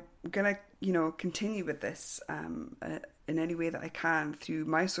I'm gonna continue with this in any way that I can through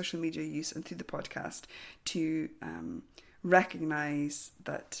my social media use and through the podcast to recognise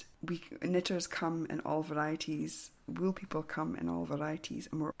that knitters come in all varieties, wool people come in all varieties,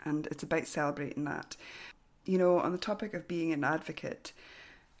 and it's about celebrating that. On the topic of being an advocate,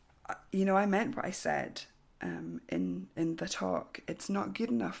 I meant what I said in the talk. It's not good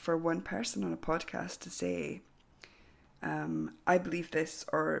enough for one person on a podcast to say, I believe this,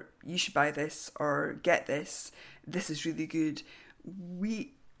 or you should buy this, or get this is really good.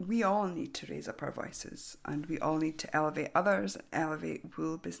 We all need to raise up our voices, and we all need to elevate others, elevate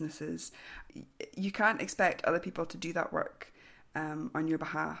wool businesses. You can't expect other people to do that work on your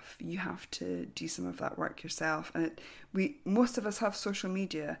behalf. You have to do some of that work yourself. And most of us have social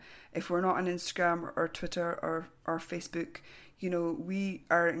media. If we're not on Instagram or Twitter or Facebook, we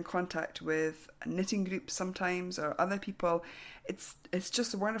are in contact with knitting groups sometimes, or other people. It's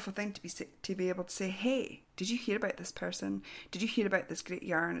just a wonderful thing to be able to say, hey, did you hear about this person? Did you hear about this great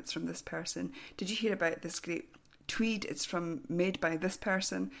yarn? It's from this person. Did you hear about this great tweed, it's from made by this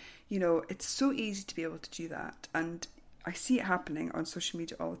person. You know, it's so easy to be able to do that. And I see it happening on social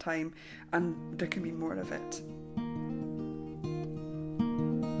media all the time, and there can be more of it.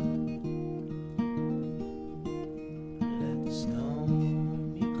 Let the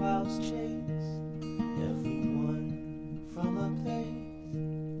stormy clouds chase everyone from a place.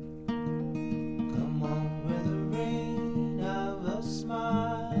 Come on, with the rain, have a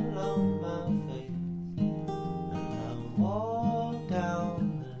smile on my face, and I'll walk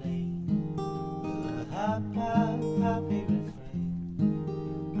down the lane with a happy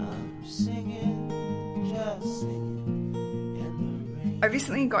refrain. I'm singing, just singing in the rain. I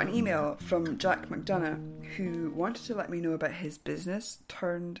recently got an email from Jack McDonough, who wanted to let me know about his business,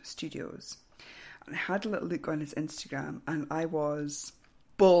 Turned Studios. And I had a little look on his Instagram, and I was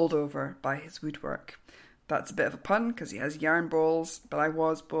bowled over by his woodwork. That's a bit of a pun because he has yarn bowls, but I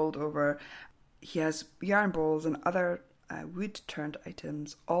was bowled over. He has yarn bowls and other wood turned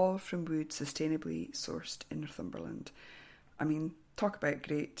items, all from wood sustainably sourced in Northumberland. I mean, talk about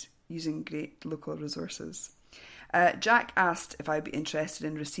using great local resources. Jack asked if I'd be interested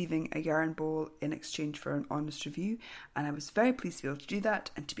in receiving a yarn bowl in exchange for an honest review, and I was very pleased to be able to do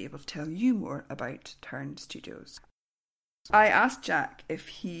that and to be able to tell you more about Turned Studios. I asked Jack if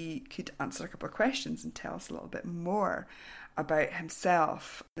he could answer a couple of questions and tell us a little bit more about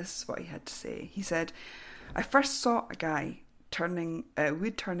himself. This is what he had to say. He said, I first saw a guy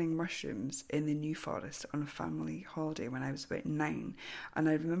wood turning mushrooms in the New Forest on a family holiday when I was about 9, and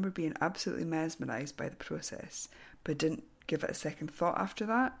I remember being absolutely mesmerised by the process, but didn't give it a second thought after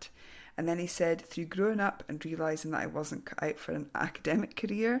that. And then he said, through growing up and realising that I wasn't cut out for an academic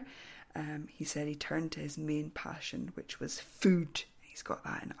career, he said he turned to his main passion, which was food. He's got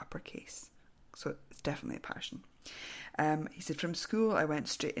that in uppercase, so it's definitely a passion. He said, from school I went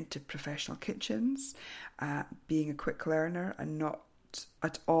straight into professional kitchens, being a quick learner and not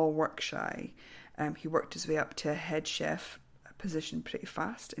at all work shy. He worked his way up to a head chef position pretty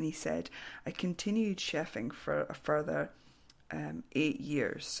fast, and he said, I continued chefing for a further 8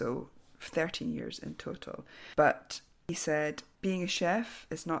 years, so 13 years in total. But he said, being a chef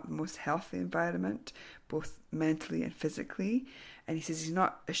is not the most healthy environment, both mentally and physically. And he says he's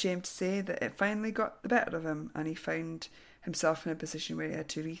not ashamed to say that it finally got the better of him, and he found himself in a position where he had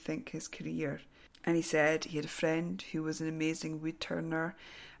to rethink his career. And he said he had a friend who was an amazing wood turner,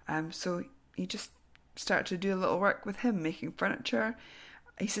 so he just started to do a little work with him, making furniture.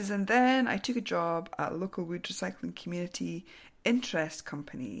 He says, and then I took a job at a local wood recycling community interest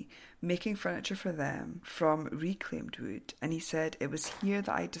company, making furniture for them from reclaimed wood. And he said it was here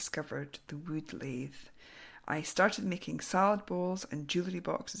that I discovered the wood lathe. I started making salad bowls and jewellery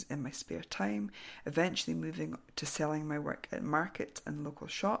boxes in my spare time, eventually moving to selling my work at markets and local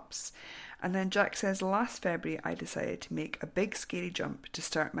shops. And then Jack says, last February I decided to make a big scary jump to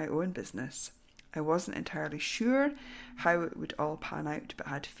start my own business. I wasn't entirely sure how it would all pan out, but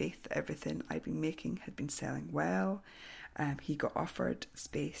had faith that everything I'd been making had been selling well. He got offered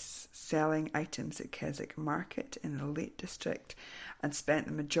space selling items at Keswick Market in the Lake District, and spent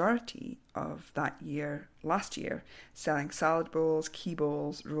the majority of last year, selling salad bowls, key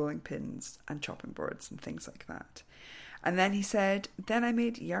bowls, rolling pins and chopping boards and things like that. And then he said, then I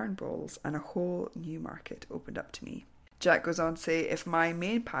made yarn bowls and a whole new market opened up to me. Jack goes on to say, if my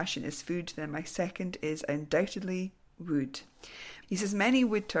main passion is food, then my second is undoubtedly wood. He says many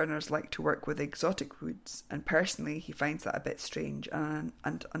wood turners like to work with exotic woods, and personally he finds that a bit strange and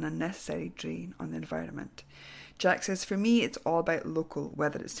an unnecessary drain on the environment. Jack says, for me it's all about local,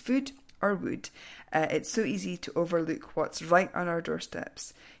 whether it's food or wood. It's so easy to overlook what's right on our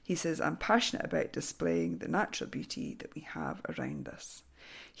doorsteps. He says, I'm passionate about displaying the natural beauty that we have around us.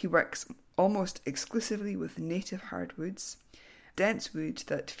 He works almost exclusively with native hardwoods, dense wood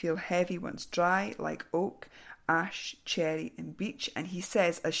that feel heavy once dry, like oak, ash, cherry and beech. And he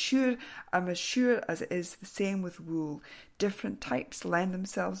says, I'm as sure as it is the same with wool. Different types lend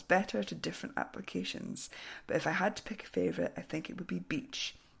themselves better to different applications. But if I had to pick a favourite, I think it would be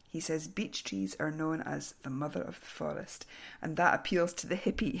beech. He says beech trees are known as the mother of the forest, and that appeals to the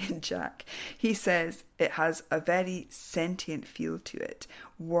hippie in Jack. He says it has a very sentient feel to it,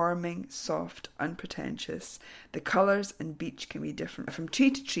 warming, soft, unpretentious. The colours in beech can be different from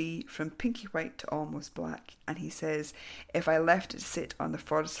tree to tree, from pinky white to almost black. And he says if I left it to sit on the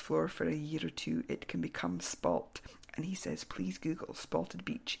forest floor for a year or two, it can become spalt. And he says, please Google spalted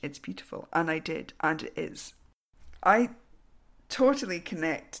beech. It's beautiful. And I did, and it is. I totally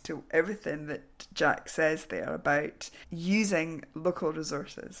connect to everything that Jack says there about using local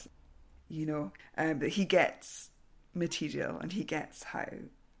resources, that he gets material and he gets how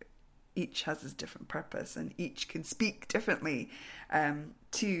each has its different purpose, and each can speak differently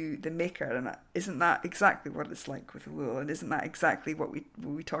to the maker. And isn't that exactly what it's like with wool? And isn't that exactly what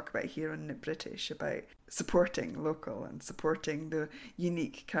we talk about here on Knit British, about supporting local and supporting the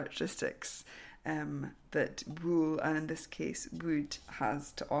unique characteristics that wool, and in this case wood,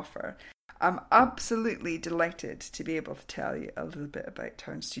 has to offer? I'm absolutely delighted to be able to tell you a little bit about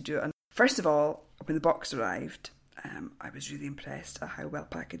Tern Studio. And first of all, when the box arrived, I was really impressed at how well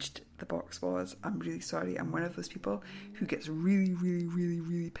packaged the box was. I'm really sorry. I'm one of those people who gets really, really, really,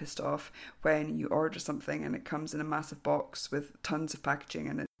 really pissed off when you order something and it comes in a massive box with tons of packaging.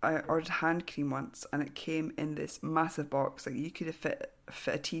 And I ordered hand cream once, and it came in this massive box, like you could have fit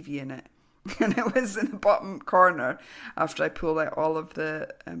a TV in it. And it was in the bottom corner after I pulled out all of the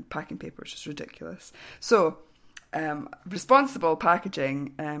packing paper, which is ridiculous. So, responsible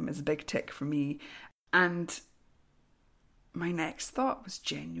packaging is a big tick for me. And my next thought was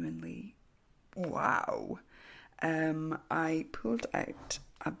genuinely, wow. I pulled out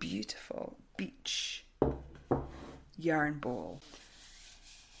a beautiful beach yarn ball.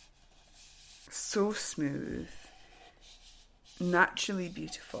 So smooth, naturally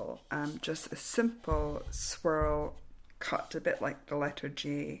beautiful, just a simple swirl cut, a bit like the letter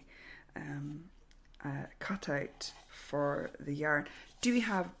J, cut out for the yarn. Do we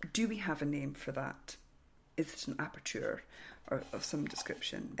have a name for that? Is it an aperture or of some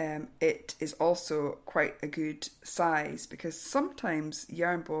description? It is also quite a good size, because sometimes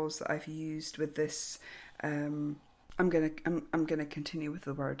yarn balls that I've used with this, I'm gonna continue with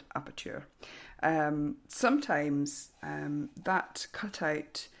the word aperture. Sometimes that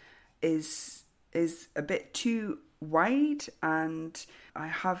cutout is a bit too wide, and I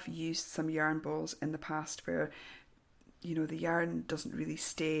have used some yarn balls in the past where, you know, the yarn doesn't really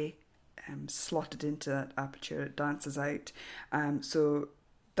stay slotted into that aperture, it dances out. So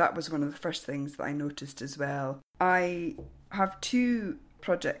that was one of the first things that I noticed as well. I have 2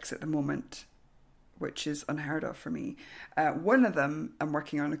 projects at the moment, which is unheard of for me. One of them, I'm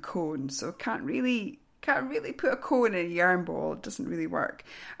working on a cone, so can't really put a cone in a yarn ball. It doesn't really work.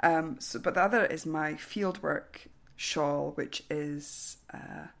 But the other is my fieldwork shawl, which is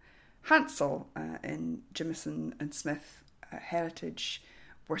Hansel in Jimison and Smith Heritage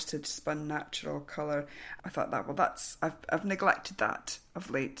worsted spun natural colour. I thought I've neglected that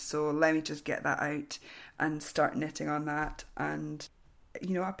of late, so let me just get that out and start knitting on that. And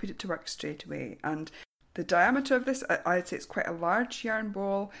you know, I put it to work straight away. And the diameter of this, I'd say it's quite a large yarn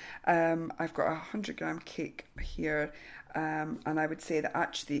ball. I've got a 100-gram cake here, and I would say that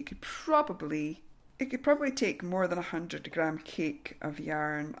actually it could probably take more than a 100-gram cake of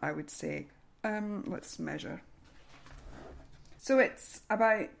yarn, I would say. Let's measure. So it's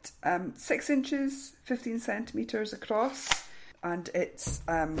about 6 inches, 15 centimetres across, and it's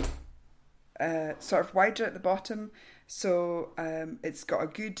sort of wider at the bottom. So it's got a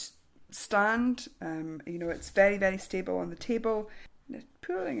good stand. You know, it's very, very stable on the table.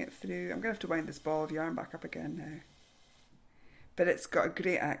 Pulling it through, I'm going to have to wind this ball of yarn back up again now. But it's got a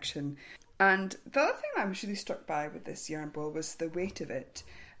great action. And the other thing I was really struck by with this yarn ball was the weight of it.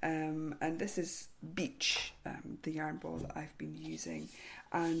 And this is Beach, the yarn ball that I've been using,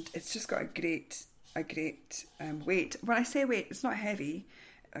 and it's just got a great weight. When I say weight, it's not heavy.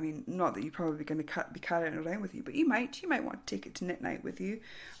 I mean, not that you're probably going to be carrying it around with you, but you might want to take it to knit night with you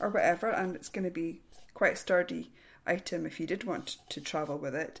or whatever, and it's going to be quite a sturdy item if you did want to travel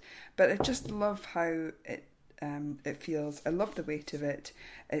with it. But I just love how it feels. I love the weight of it.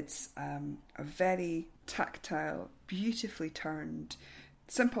 It's a very tactile, beautifully turned,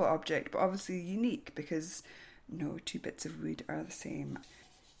 simple object, but obviously unique because no 2 bits of wood are the same.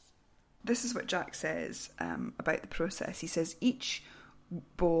 This is what Jack says about the process. He says each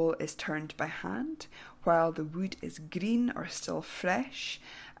bowl is turned by hand while the wood is green or still fresh,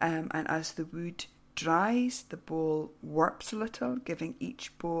 and as the wood dries, the bowl warps a little, giving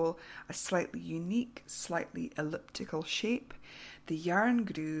each bowl a slightly unique, slightly elliptical shape. The yarn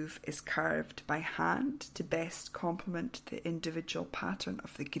groove is carved by hand to best complement the individual pattern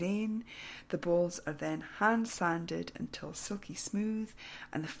of the grain. The bowls are then hand sanded until silky smooth,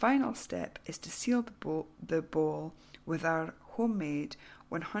 and the final step is to seal the bowl with our homemade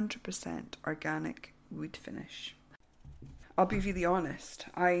 100% organic wood finish. I'll be really honest,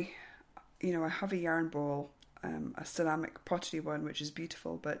 I have a yarn bowl, a ceramic pottery one, which is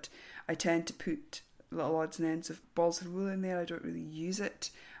beautiful, but I tend to put little odds and ends of balls of wool in there. I don't really use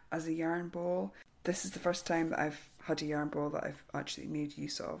it as a yarn ball. This is the first time that I've had a yarn ball that I've actually made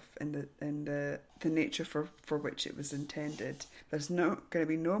use of in the nature for which it was intended. There's going to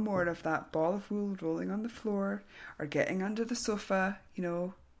be no more of that ball of wool rolling on the floor or getting under the sofa,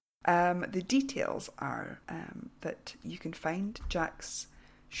 The details are that you can find Jack's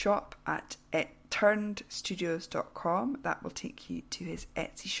shop at turnedstudios.com. That will take you to his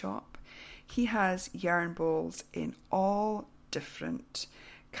Etsy shop. He has yarn bowls in all different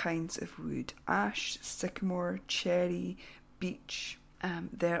kinds of wood: ash, sycamore, cherry, beech.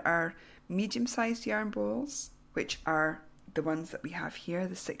 There are medium-sized yarn bowls, which are the ones that we have here,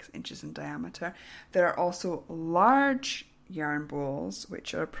 the 6 inches in diameter. There are also large yarn bowls,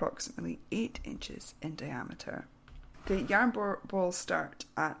 which are approximately 8 inches in diameter. The yarn bowls start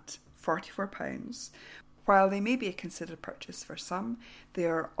at £44. While they may be a considered purchase for some, they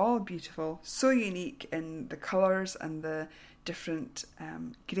are all beautiful, so unique in the colours and the different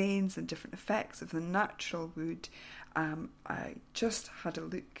grains and different effects of the natural wood. I just had a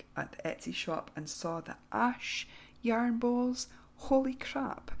look at the Etsy shop and saw the ash yarn bowls. Holy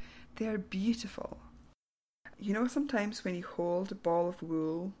crap, they are beautiful. You know, sometimes when you hold a ball of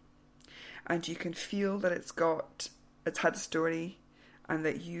wool and you can feel that it's had a story and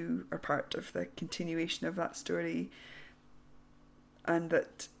that you are part of the continuation of that story, and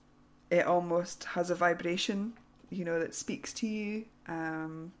that it almost has a vibration, you know, that speaks to you.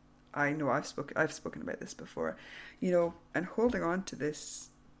 I know I've spoken about this before, you know, and holding on to this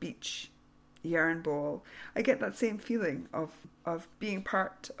beech yarn ball, I get that same feeling of being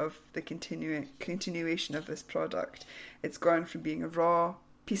part of the continuation of this product. It's gone from being a raw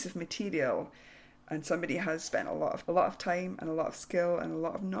piece of material, and somebody has spent a lot of time and a lot of skill and a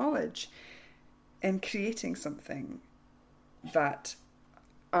lot of knowledge in creating something that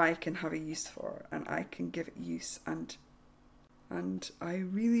I can have a use for, and I can give it use, and I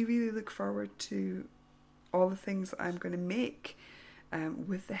really, really look forward to all the things that I'm going to make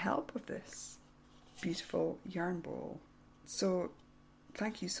with the help of this beautiful yarn bowl. So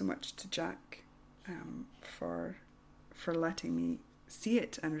thank you so much to Jack for letting me see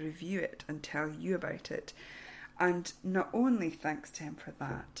it and review it and tell you about it. And not only thanks to him for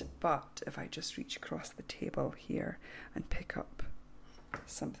that, but if I just reach across the table here and pick up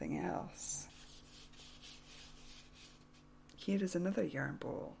something else. Here is another yarn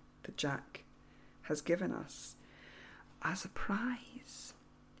bowl that Jack has given us as a prize.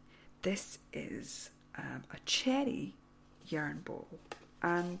 This is a cherry yarn bowl,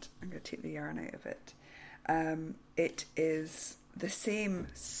 and I'm going to take the yarn out of it. It is the same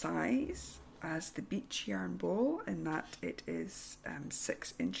size as the beech yarn bowl in that it is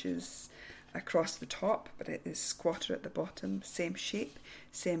 6 inches across the top, but it is squatter at the bottom. Same shape,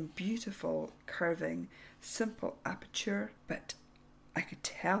 same beautiful curving, simple aperture, but I could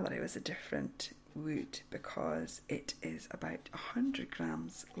tell that it was a different wood because it is about 100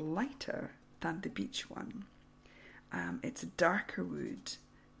 grams lighter than the beech one. It's a darker wood,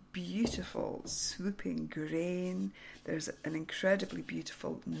 beautiful swooping grain. There's an incredibly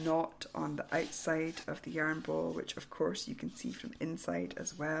beautiful knot on the outside of the yarn bowl, which of course you can see from inside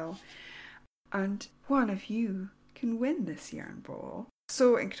as well. And one of you can win this yarn bowl.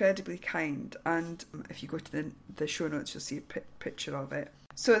 So incredibly kind, and if you go to the show notes, you'll see a picture of it.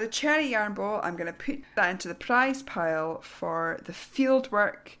 So the cherry yarn bowl, I'm going to put that into the prize pile for the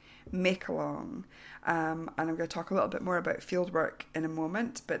Fieldwork make-along. And I'm going to talk a little bit more about Fieldwork in a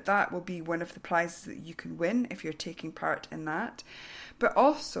moment, but that will be one of the prizes that you can win if you're taking part in that. But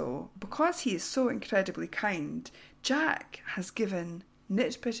also, because he is so incredibly kind, Jack has given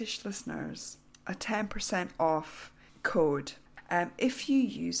Knit British listeners a 10% off code. If you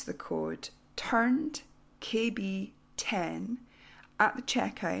use the code TURNEDKB10 at the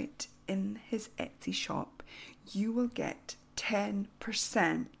checkout in his Etsy shop, you will get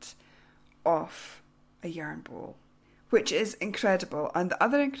 10% off a yarn bowl, which is incredible. And the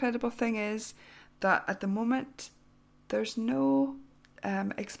other incredible thing is that at the moment there's no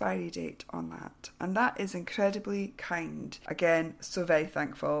expiry date on that, and that is incredibly kind. Again, so very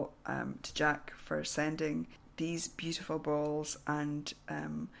thankful to Jack for sending these beautiful bowls, and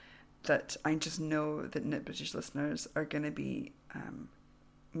that I just know that Knit British listeners are going to be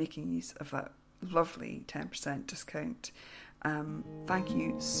making use of that lovely 10% discount. Thank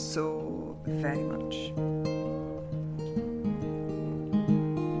you so very much.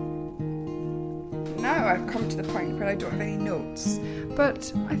 Now I've come to the point where I don't have any notes,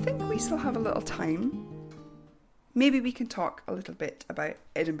 but I think we still have a little time. Maybe we can talk a little bit about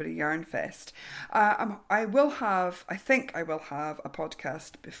Edinburgh Yarn Fest. I think I will have a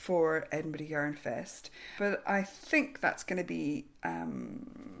podcast before Edinburgh Yarn Fest, but I think that's going to be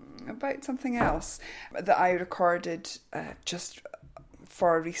about something else that I recorded just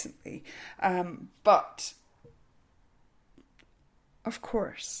for recently. But, of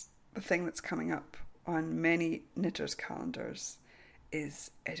course, the thing that's coming up on many knitters' calendars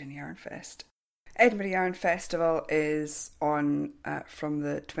is Edinburgh Yarn Fest. Edinburgh Yarn Festival is on from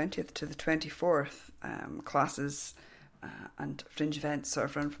the 20th to the 24th. Classes and fringe events sort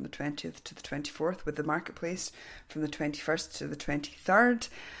of run from the 20th to the 24th, with the marketplace from the 21st to the 23rd.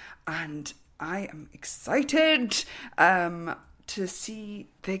 And I am excited to see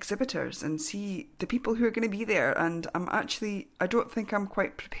the exhibitors and see the people who are going to be there. And I don't think I'm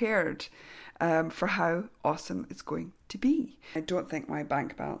quite prepared for how awesome it's going to be. I don't think my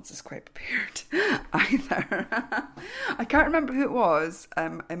bank balance is quite prepared either. I can't remember who it was.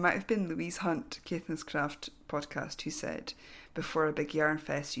 It might have been Louise Hunt, Caithness Craft podcast, who said before a big yarn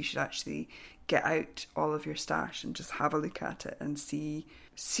fest you should actually get out all of your stash and just have a look at it and see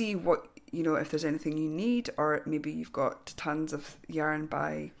what, if there's anything you need, or maybe you've got tons of yarn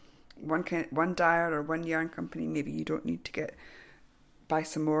by one dyer or one yarn company. Maybe you don't need to buy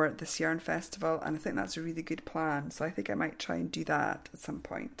some more at this yarn festival, and I think that's a really good plan. So I think I might try and do that at some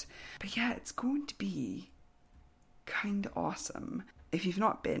point. But yeah, it's going to be kind of awesome. If you've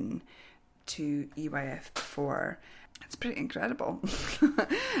not been to EYF before, it's pretty incredible.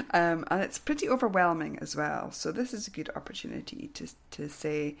 And it's pretty overwhelming as well. So this is a good opportunity to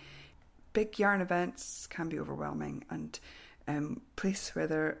say big yarn events can be overwhelming, and places where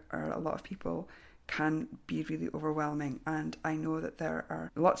there are a lot of people can be really overwhelming. And I know that there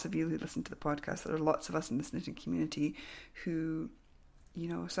are lots of you who listen to the podcast. There are lots of us in this knitting community who,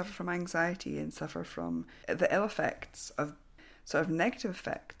 suffer from anxiety and suffer from the ill effects of sort of negative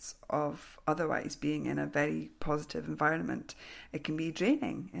effects of otherwise being in a very positive environment. It can be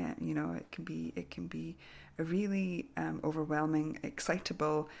draining. It can be a really overwhelming,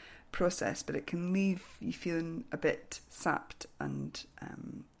 excitable process, but it can leave you feeling a bit sapped. And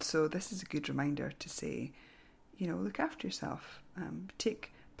so this is a good reminder to say, look after yourself.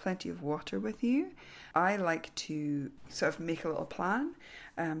 Take plenty of water with you. I like to sort of make a little plan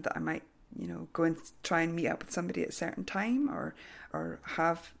that I might go and try and meet up with somebody at a certain time, or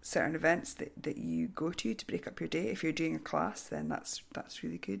have certain events that you go to break up your day. If you're doing a class, then that's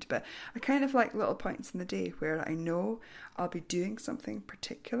really good. But I kind of like little points in the day where I know I'll be doing something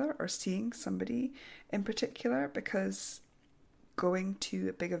particular or seeing somebody in particular, because going to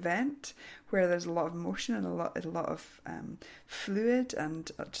a big event where there's a lot of motion and a lot of fluid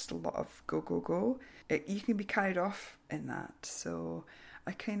and just a lot of go, you can be carried off in that. So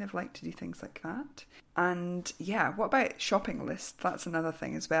I kind of like to do things like that. And yeah, what about shopping lists? That's another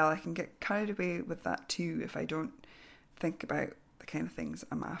thing as well. I can get carried away with that too if I don't think about the kind of things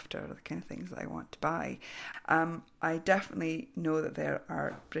I'm after, or the kind of things that I want to buy. I definitely know that there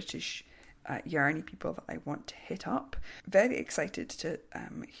are British yarny people that I want to hit up. Very excited to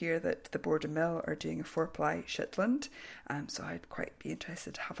hear that the Board and Mill are doing a 4-ply Shetland, so I'd quite be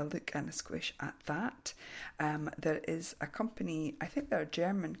interested to have a look and a squish at that. There is a company, I think they're a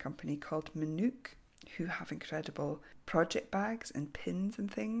German company, called Manuk, who have incredible project bags and pins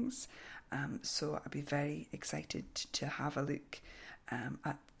and things, so I'd be very excited to have a look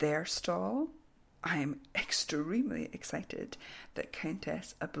at their stall. I'm extremely excited that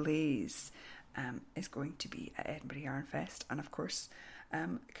Countess Ablaze is going to be at Edinburgh Yarn Fest. And of course,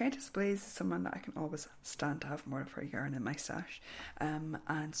 Countess Ablaze is someone that I can always stand to have more of her yarn in my stash.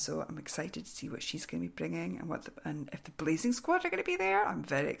 And so I'm excited to see what she's going to be bringing, and if the Blazing Squad are going to be there. I'm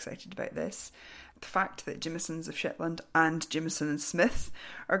very excited about this. The fact that Jimesons of Shetland and Jameson and Smith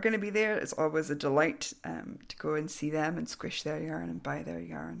are going to be there is always a delight to go and see them and squish their yarn and buy their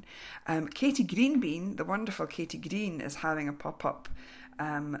yarn. Katie Greenbean, the wonderful Katie Green, is having a pop-up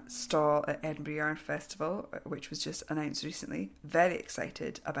stall at Edinburgh Yarn Festival, which was just announced recently. Very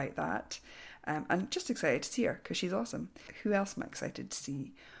excited about that, and just excited to see her because she's awesome. Who else am I excited to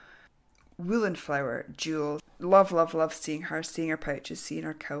see? Woolen Flower, Jewel. Love seeing her pouches, seeing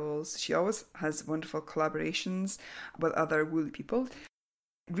her cowls. She always has wonderful collaborations with other woolly people.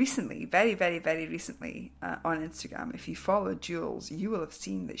 Recently, very, very, very recently, on Instagram, if you follow Jules, you will have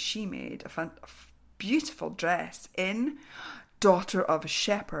seen that she made a beautiful dress in Daughter of a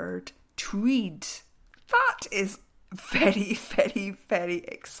Shepherd tweed. That is very, very, very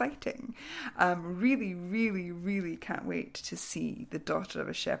exciting. Really, really, really can't wait to see the Daughter of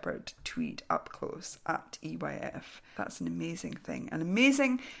a Shepherd tweed up close at EYF. That's an amazing thing. An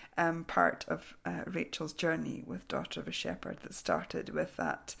amazing part of Rachel's journey with Daughter of a Shepherd that started with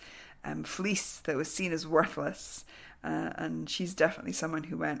that fleece that was seen as worthless. And she's definitely someone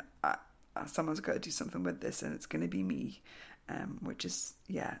who went, someone's got to do something with this, and it's going to be me. Which is,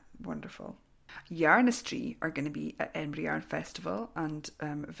 wonderful. Yarnistry are going to be at Edinburgh Yarn Festival, and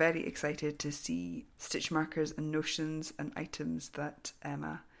very excited to see stitch markers and notions and items that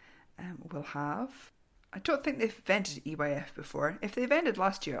Emma will have. I don't think they've vended EYF before. If they vended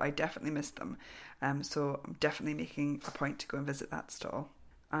last year, I definitely missed them. So I'm definitely making a point to go and visit that stall.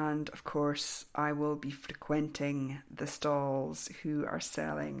 And of course, I will be frequenting the stalls who are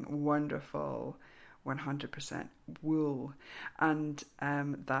selling wonderful 100% wool, and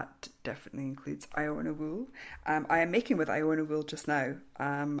that definitely includes Iona wool. I am making with Iona wool just now,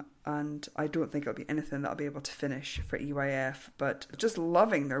 and I don't think it'll be anything that I'll be able to finish for EYF, but just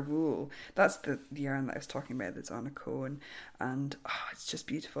loving their wool. That's the yarn that I was talking about that's on a cone, and it's just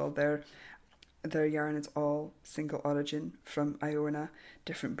beautiful. Their yarn is all single origin from Iona,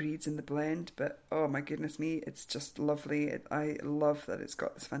 different breeds in the blend, but oh my goodness me, it's just lovely. I love that it's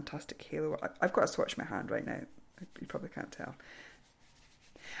got this fantastic halo. I've got a swatch in my hand right now. You probably can't tell.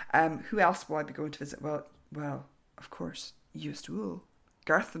 Who else will I be going to visit? Well, of course, Used Wool,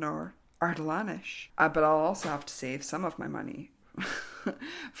 Garthenor, Ardellanish. But I'll also have to save some of my money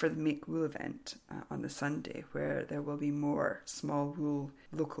for the Make Wool event on the Sunday, where there will be more small wool,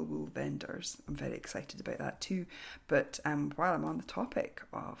 local wool vendors. I'm very excited about that too. But while I'm on the topic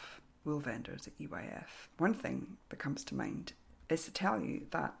of wool vendors at EYF, one thing that comes to mind is to tell you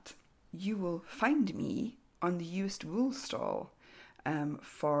that you will find me on the Used Wool stall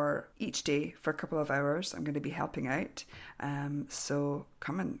for each day for a couple of hours. I'm going to be helping out, so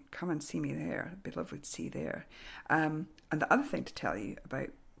come and see me there. It'd be lovely to see you there. And the other thing to tell you about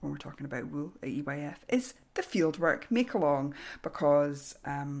when we're talking about wool at EYF is the Fieldwork Make-Along, because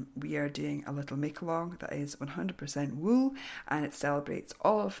we are doing a little make-along that is 100% wool, and it celebrates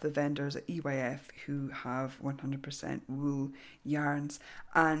all of the vendors at EYF who have 100% wool yarns.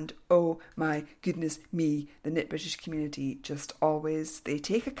 And oh my goodness me, the Knit British community just always, they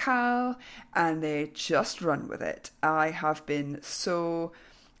take a cowl and they just run with it. I have been so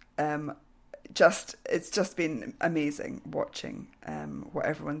it's just been amazing watching what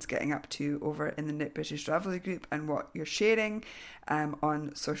everyone's getting up to over in the Knit British Ravelry group, and what you're sharing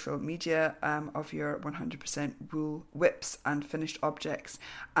on social media of your 100% wool whips and finished objects.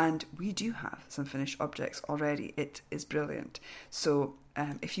 And we do have some finished objects already. It is brilliant. So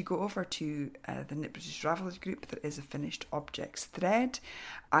if you go over to the Knit British Ravelry group, there is a finished objects thread.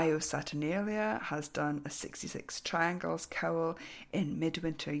 Io Saturnalia has done a 66 triangles cowl in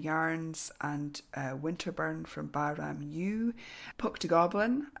Midwinter Yarns, and Winterburn from Bahram U. Puck to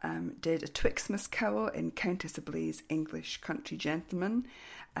Goblin did a Twixmas cowl in Countess Ablaze English Country Gentleman.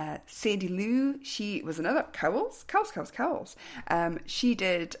 Sadie Lou, she was another cows. She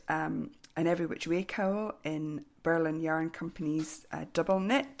did an Every Which Way cowl in Berlin Yarn Company's Double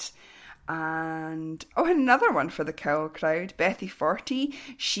Knit. And another one for the cowl crowd, Bethy 40.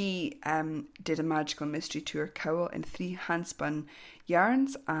 She did a Magical Mystery Tour cowl in 3 handspun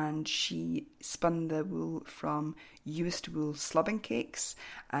yarns, and she spun the wool from Used Wool Slubbing Cakes,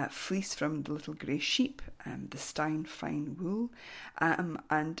 fleece from the Little Grey Sheep, the Stein Fine Wool,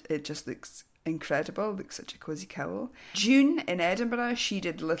 and it just looks incredible. Looks such a cosy cowl. June in Edinburgh, she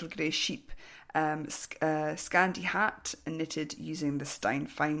did the Little Grey Sheep Scandi hat knitted using the Stein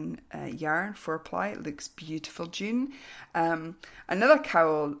Fine yarn 4-ply. It looks beautiful, June. Another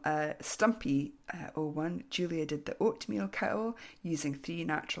cowl, Stumpy 01, Julia did the oatmeal cowl using 3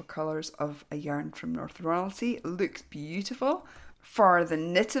 natural colours of a yarn from North Ronaldsay. It looks beautiful. For the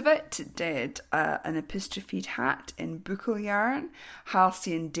knit of it, did an epistrophed hat in Buckle yarn.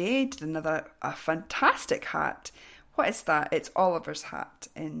 Halcyon Day did a fantastic hat. What is that? It's Oliver's hat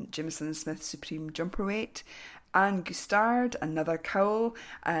in Jamieson & Smith Supreme Jumper Weight. Anne Gustard, another cowl,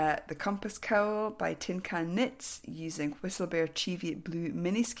 the Compass cowl by Tin Can Knits using Whistlebear Cheviot Blue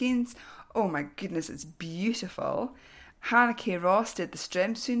mini skeins. Oh my goodness, it's beautiful. Hannah K. Ross did the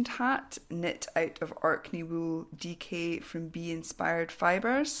Stremsund hat, knit out of Orkney wool DK from bee-inspired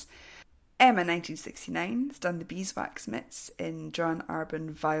fibres. Emma 1969 has done the beeswax mitts in John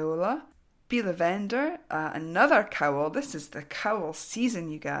Arbon Viola. Bela Vender, another cowl. This is the cowl season,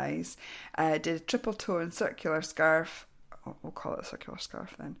 you guys. Did a triple toe and circular scarf. We'll call it a circular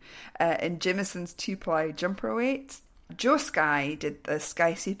scarf then. In Jamison's 2-ply jumper weight. Jo Sky did the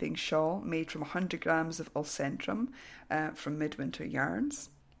Sky Sweeping shawl made from 100 grams of Ulcentrum from Midwinter Yarns.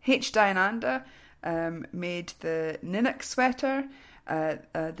 H. Diananda made the Ninook sweater.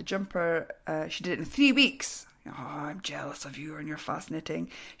 The jumper, she did it in 3 weeks. Oh, I'm jealous of you and your fast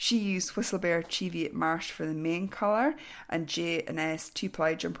knitting. She used Whistlebear Cheviot Marsh for the main colour, and J&S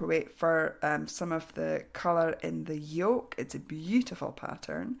 2-ply jumper weight for some of the colour in the yoke. It's a beautiful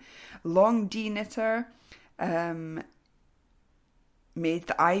pattern. Long D Knitter made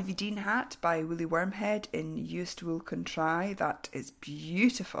the Ivy Dean hat by Woolly Wormhead in Used Wool Contry. That is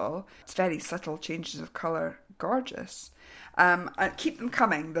beautiful. It's very subtle changes of colour, gorgeous. And keep them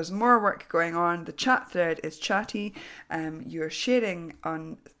coming. There's more work going on. The chat thread is chatty. You're sharing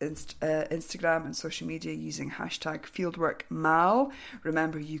on Instagram and social media using hashtag fieldworkmal.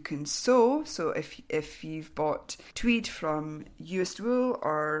 Remember, you can sew. So if you've bought tweed from US Wool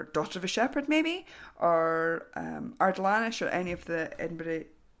or Daughter of a Shepherd maybe, or Ardlanish or any of the Edinburgh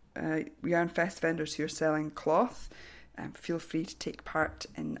Yarn Fest vendors who are selling cloth, feel free to take part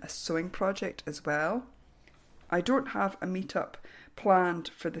in a sewing project as well. I don't have a meetup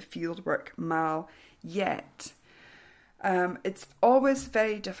planned for the Fieldwork Mal yet. It's always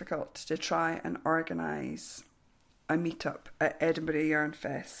very difficult to try and organise a meetup at Edinburgh Yarn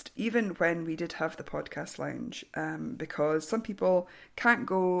Fest, even when we did have the podcast lounge, because some people can't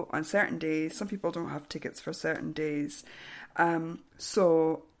go on certain days, some people don't have tickets for certain days.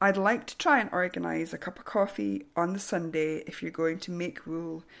 So I'd like to try and organise a cup of coffee on the Sunday if you're going to Make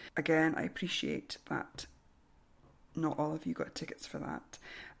Wool. Again, I appreciate that not all of you got tickets for that.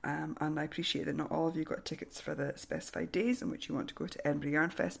 And I appreciate that not all of you got tickets for the specified days in which you want to go to Edinburgh Yarn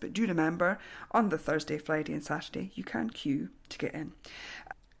Fest. But do remember, on the Thursday, Friday and Saturday, you can queue to get in.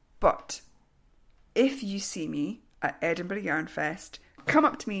 But if you see me at Edinburgh Yarn Fest, come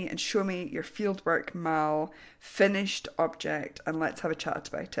up to me and show me your Fieldwork Mal finished object and let's have a chat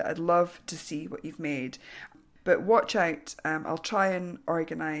about it. I'd love to see what you've made. But watch out, I'll try and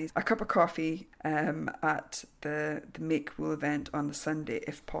organise a cup of coffee at the Make Wool event on the Sunday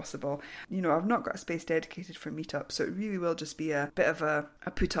if possible. You know, I've not got a space dedicated for meetup, so it really will just be a bit of a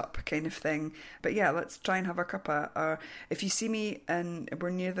put up kind of thing. But yeah, let's try and have a cuppa. Or if you see me and we're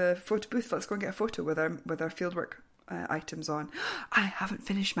near the photo booth, let's go and get a photo with our fieldwork items on. I haven't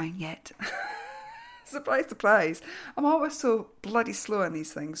finished mine yet. Surprise, surprise. I'm always so bloody slow on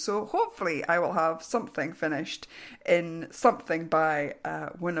these things. So hopefully I will have something finished in something by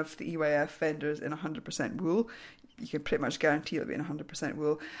one of the EYF vendors in 100% wool. You can pretty much guarantee it'll be in 100%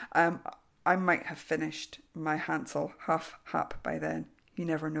 wool. I might have finished my Hansel half hap by then. You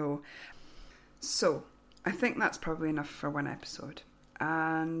never know. So I think that's probably enough for one episode.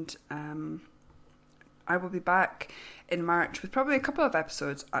 And I will be back in March with probably a couple of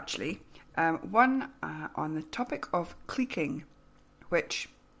episodes actually. One on the topic of cliquing, which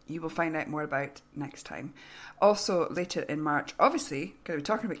you will find out more about next time. Also later in March, obviously, going to be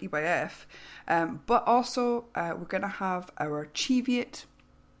talking about EYF, but also we're going to have our Cheviot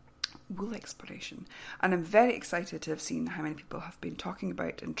wool exploration. And I'm very excited to have seen how many people have been talking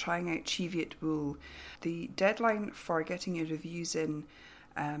about and trying out Cheviot wool. The deadline for getting your reviews in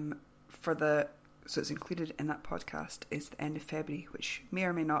so it's included in that podcast, is the end of February, which may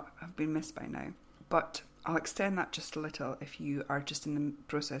or may not have been missed by now. But I'll extend that just a little if you are just in the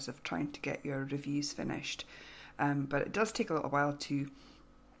process of trying to get your reviews finished. But it does take a little while to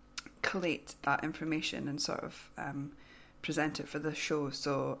collate that information and sort of present it for the show.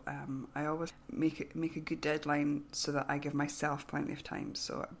 So I always make a good deadline so that I give myself plenty of time.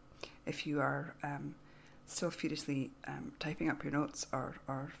 So if you are still furiously typing up your notes or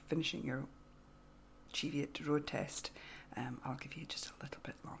finishing your Cheviot road test, I'll give you just a little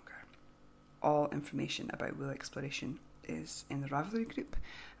bit longer. All information about wool exploration is in the Ravelry group,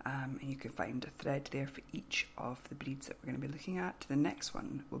 and you can find a thread there for each of the breeds that we're going to be looking at. The next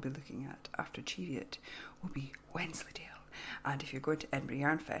one we'll be looking at after Cheviot will be Wensleydale, and if you're going to Edinburgh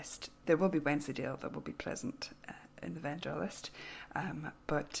Yarn Fest, there will be Wensleydale that will be present in the vendor list,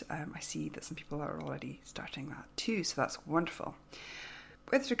 but I see that some people are already starting that too, so that's wonderful.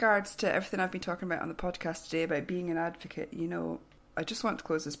 With regards to everything I've been talking about on the podcast today about being an advocate, you know, I just want to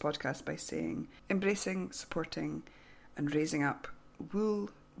close this podcast by saying embracing, supporting and raising up wool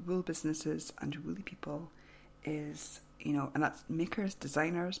businesses and woolly people is, you know, and that's makers,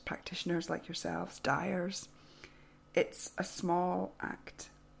 designers, practitioners like yourselves, dyers. It's a small act.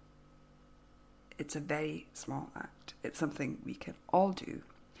 It's a very small act. It's something we can all do,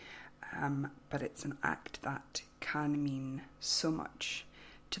 but it's an act that can mean so much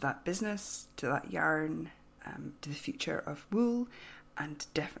to that business, to that yarn, to the future of wool, and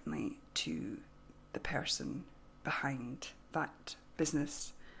definitely to the person behind that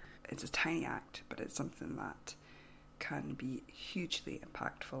business. It's a tiny act, but it's something that can be hugely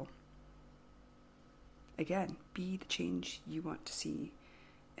impactful. Again, be the change you want to see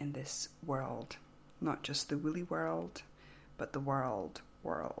in this world. Not just the woolly world, but the world.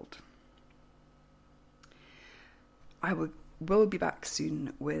 I will be back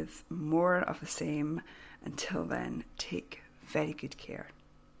soon with more of the same. Until then, take very good care.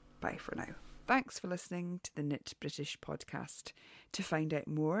 Bye for now. Thanks for listening to the Knit British podcast. To find out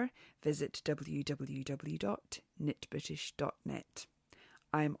more, visit www.knitbritish.net.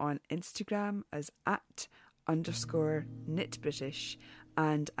 I'm on Instagram as _knitbritish,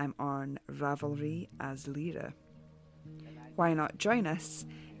 and I'm on Ravelry as Lyra. Why not join us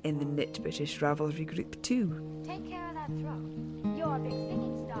in the Knit British Ravelry group too? Take care of that throat. You're a big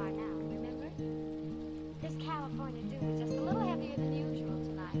singing star now, remember? This California dew is just a little heavier than usual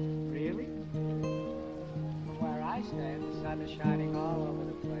tonight. Really? From where I stand, the sun is shining all over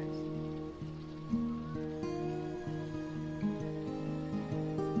the place.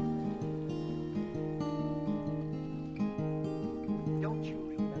 Don't you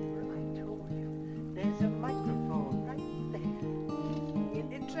remember I told you? There's a microphone right there.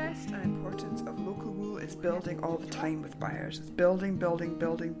 The interest and importance of local wool is building all the time with buyers. It's building, building,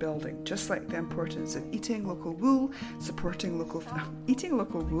 building, building. Just like the importance of eating local wool, supporting local... eating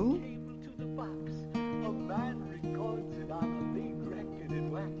local wool?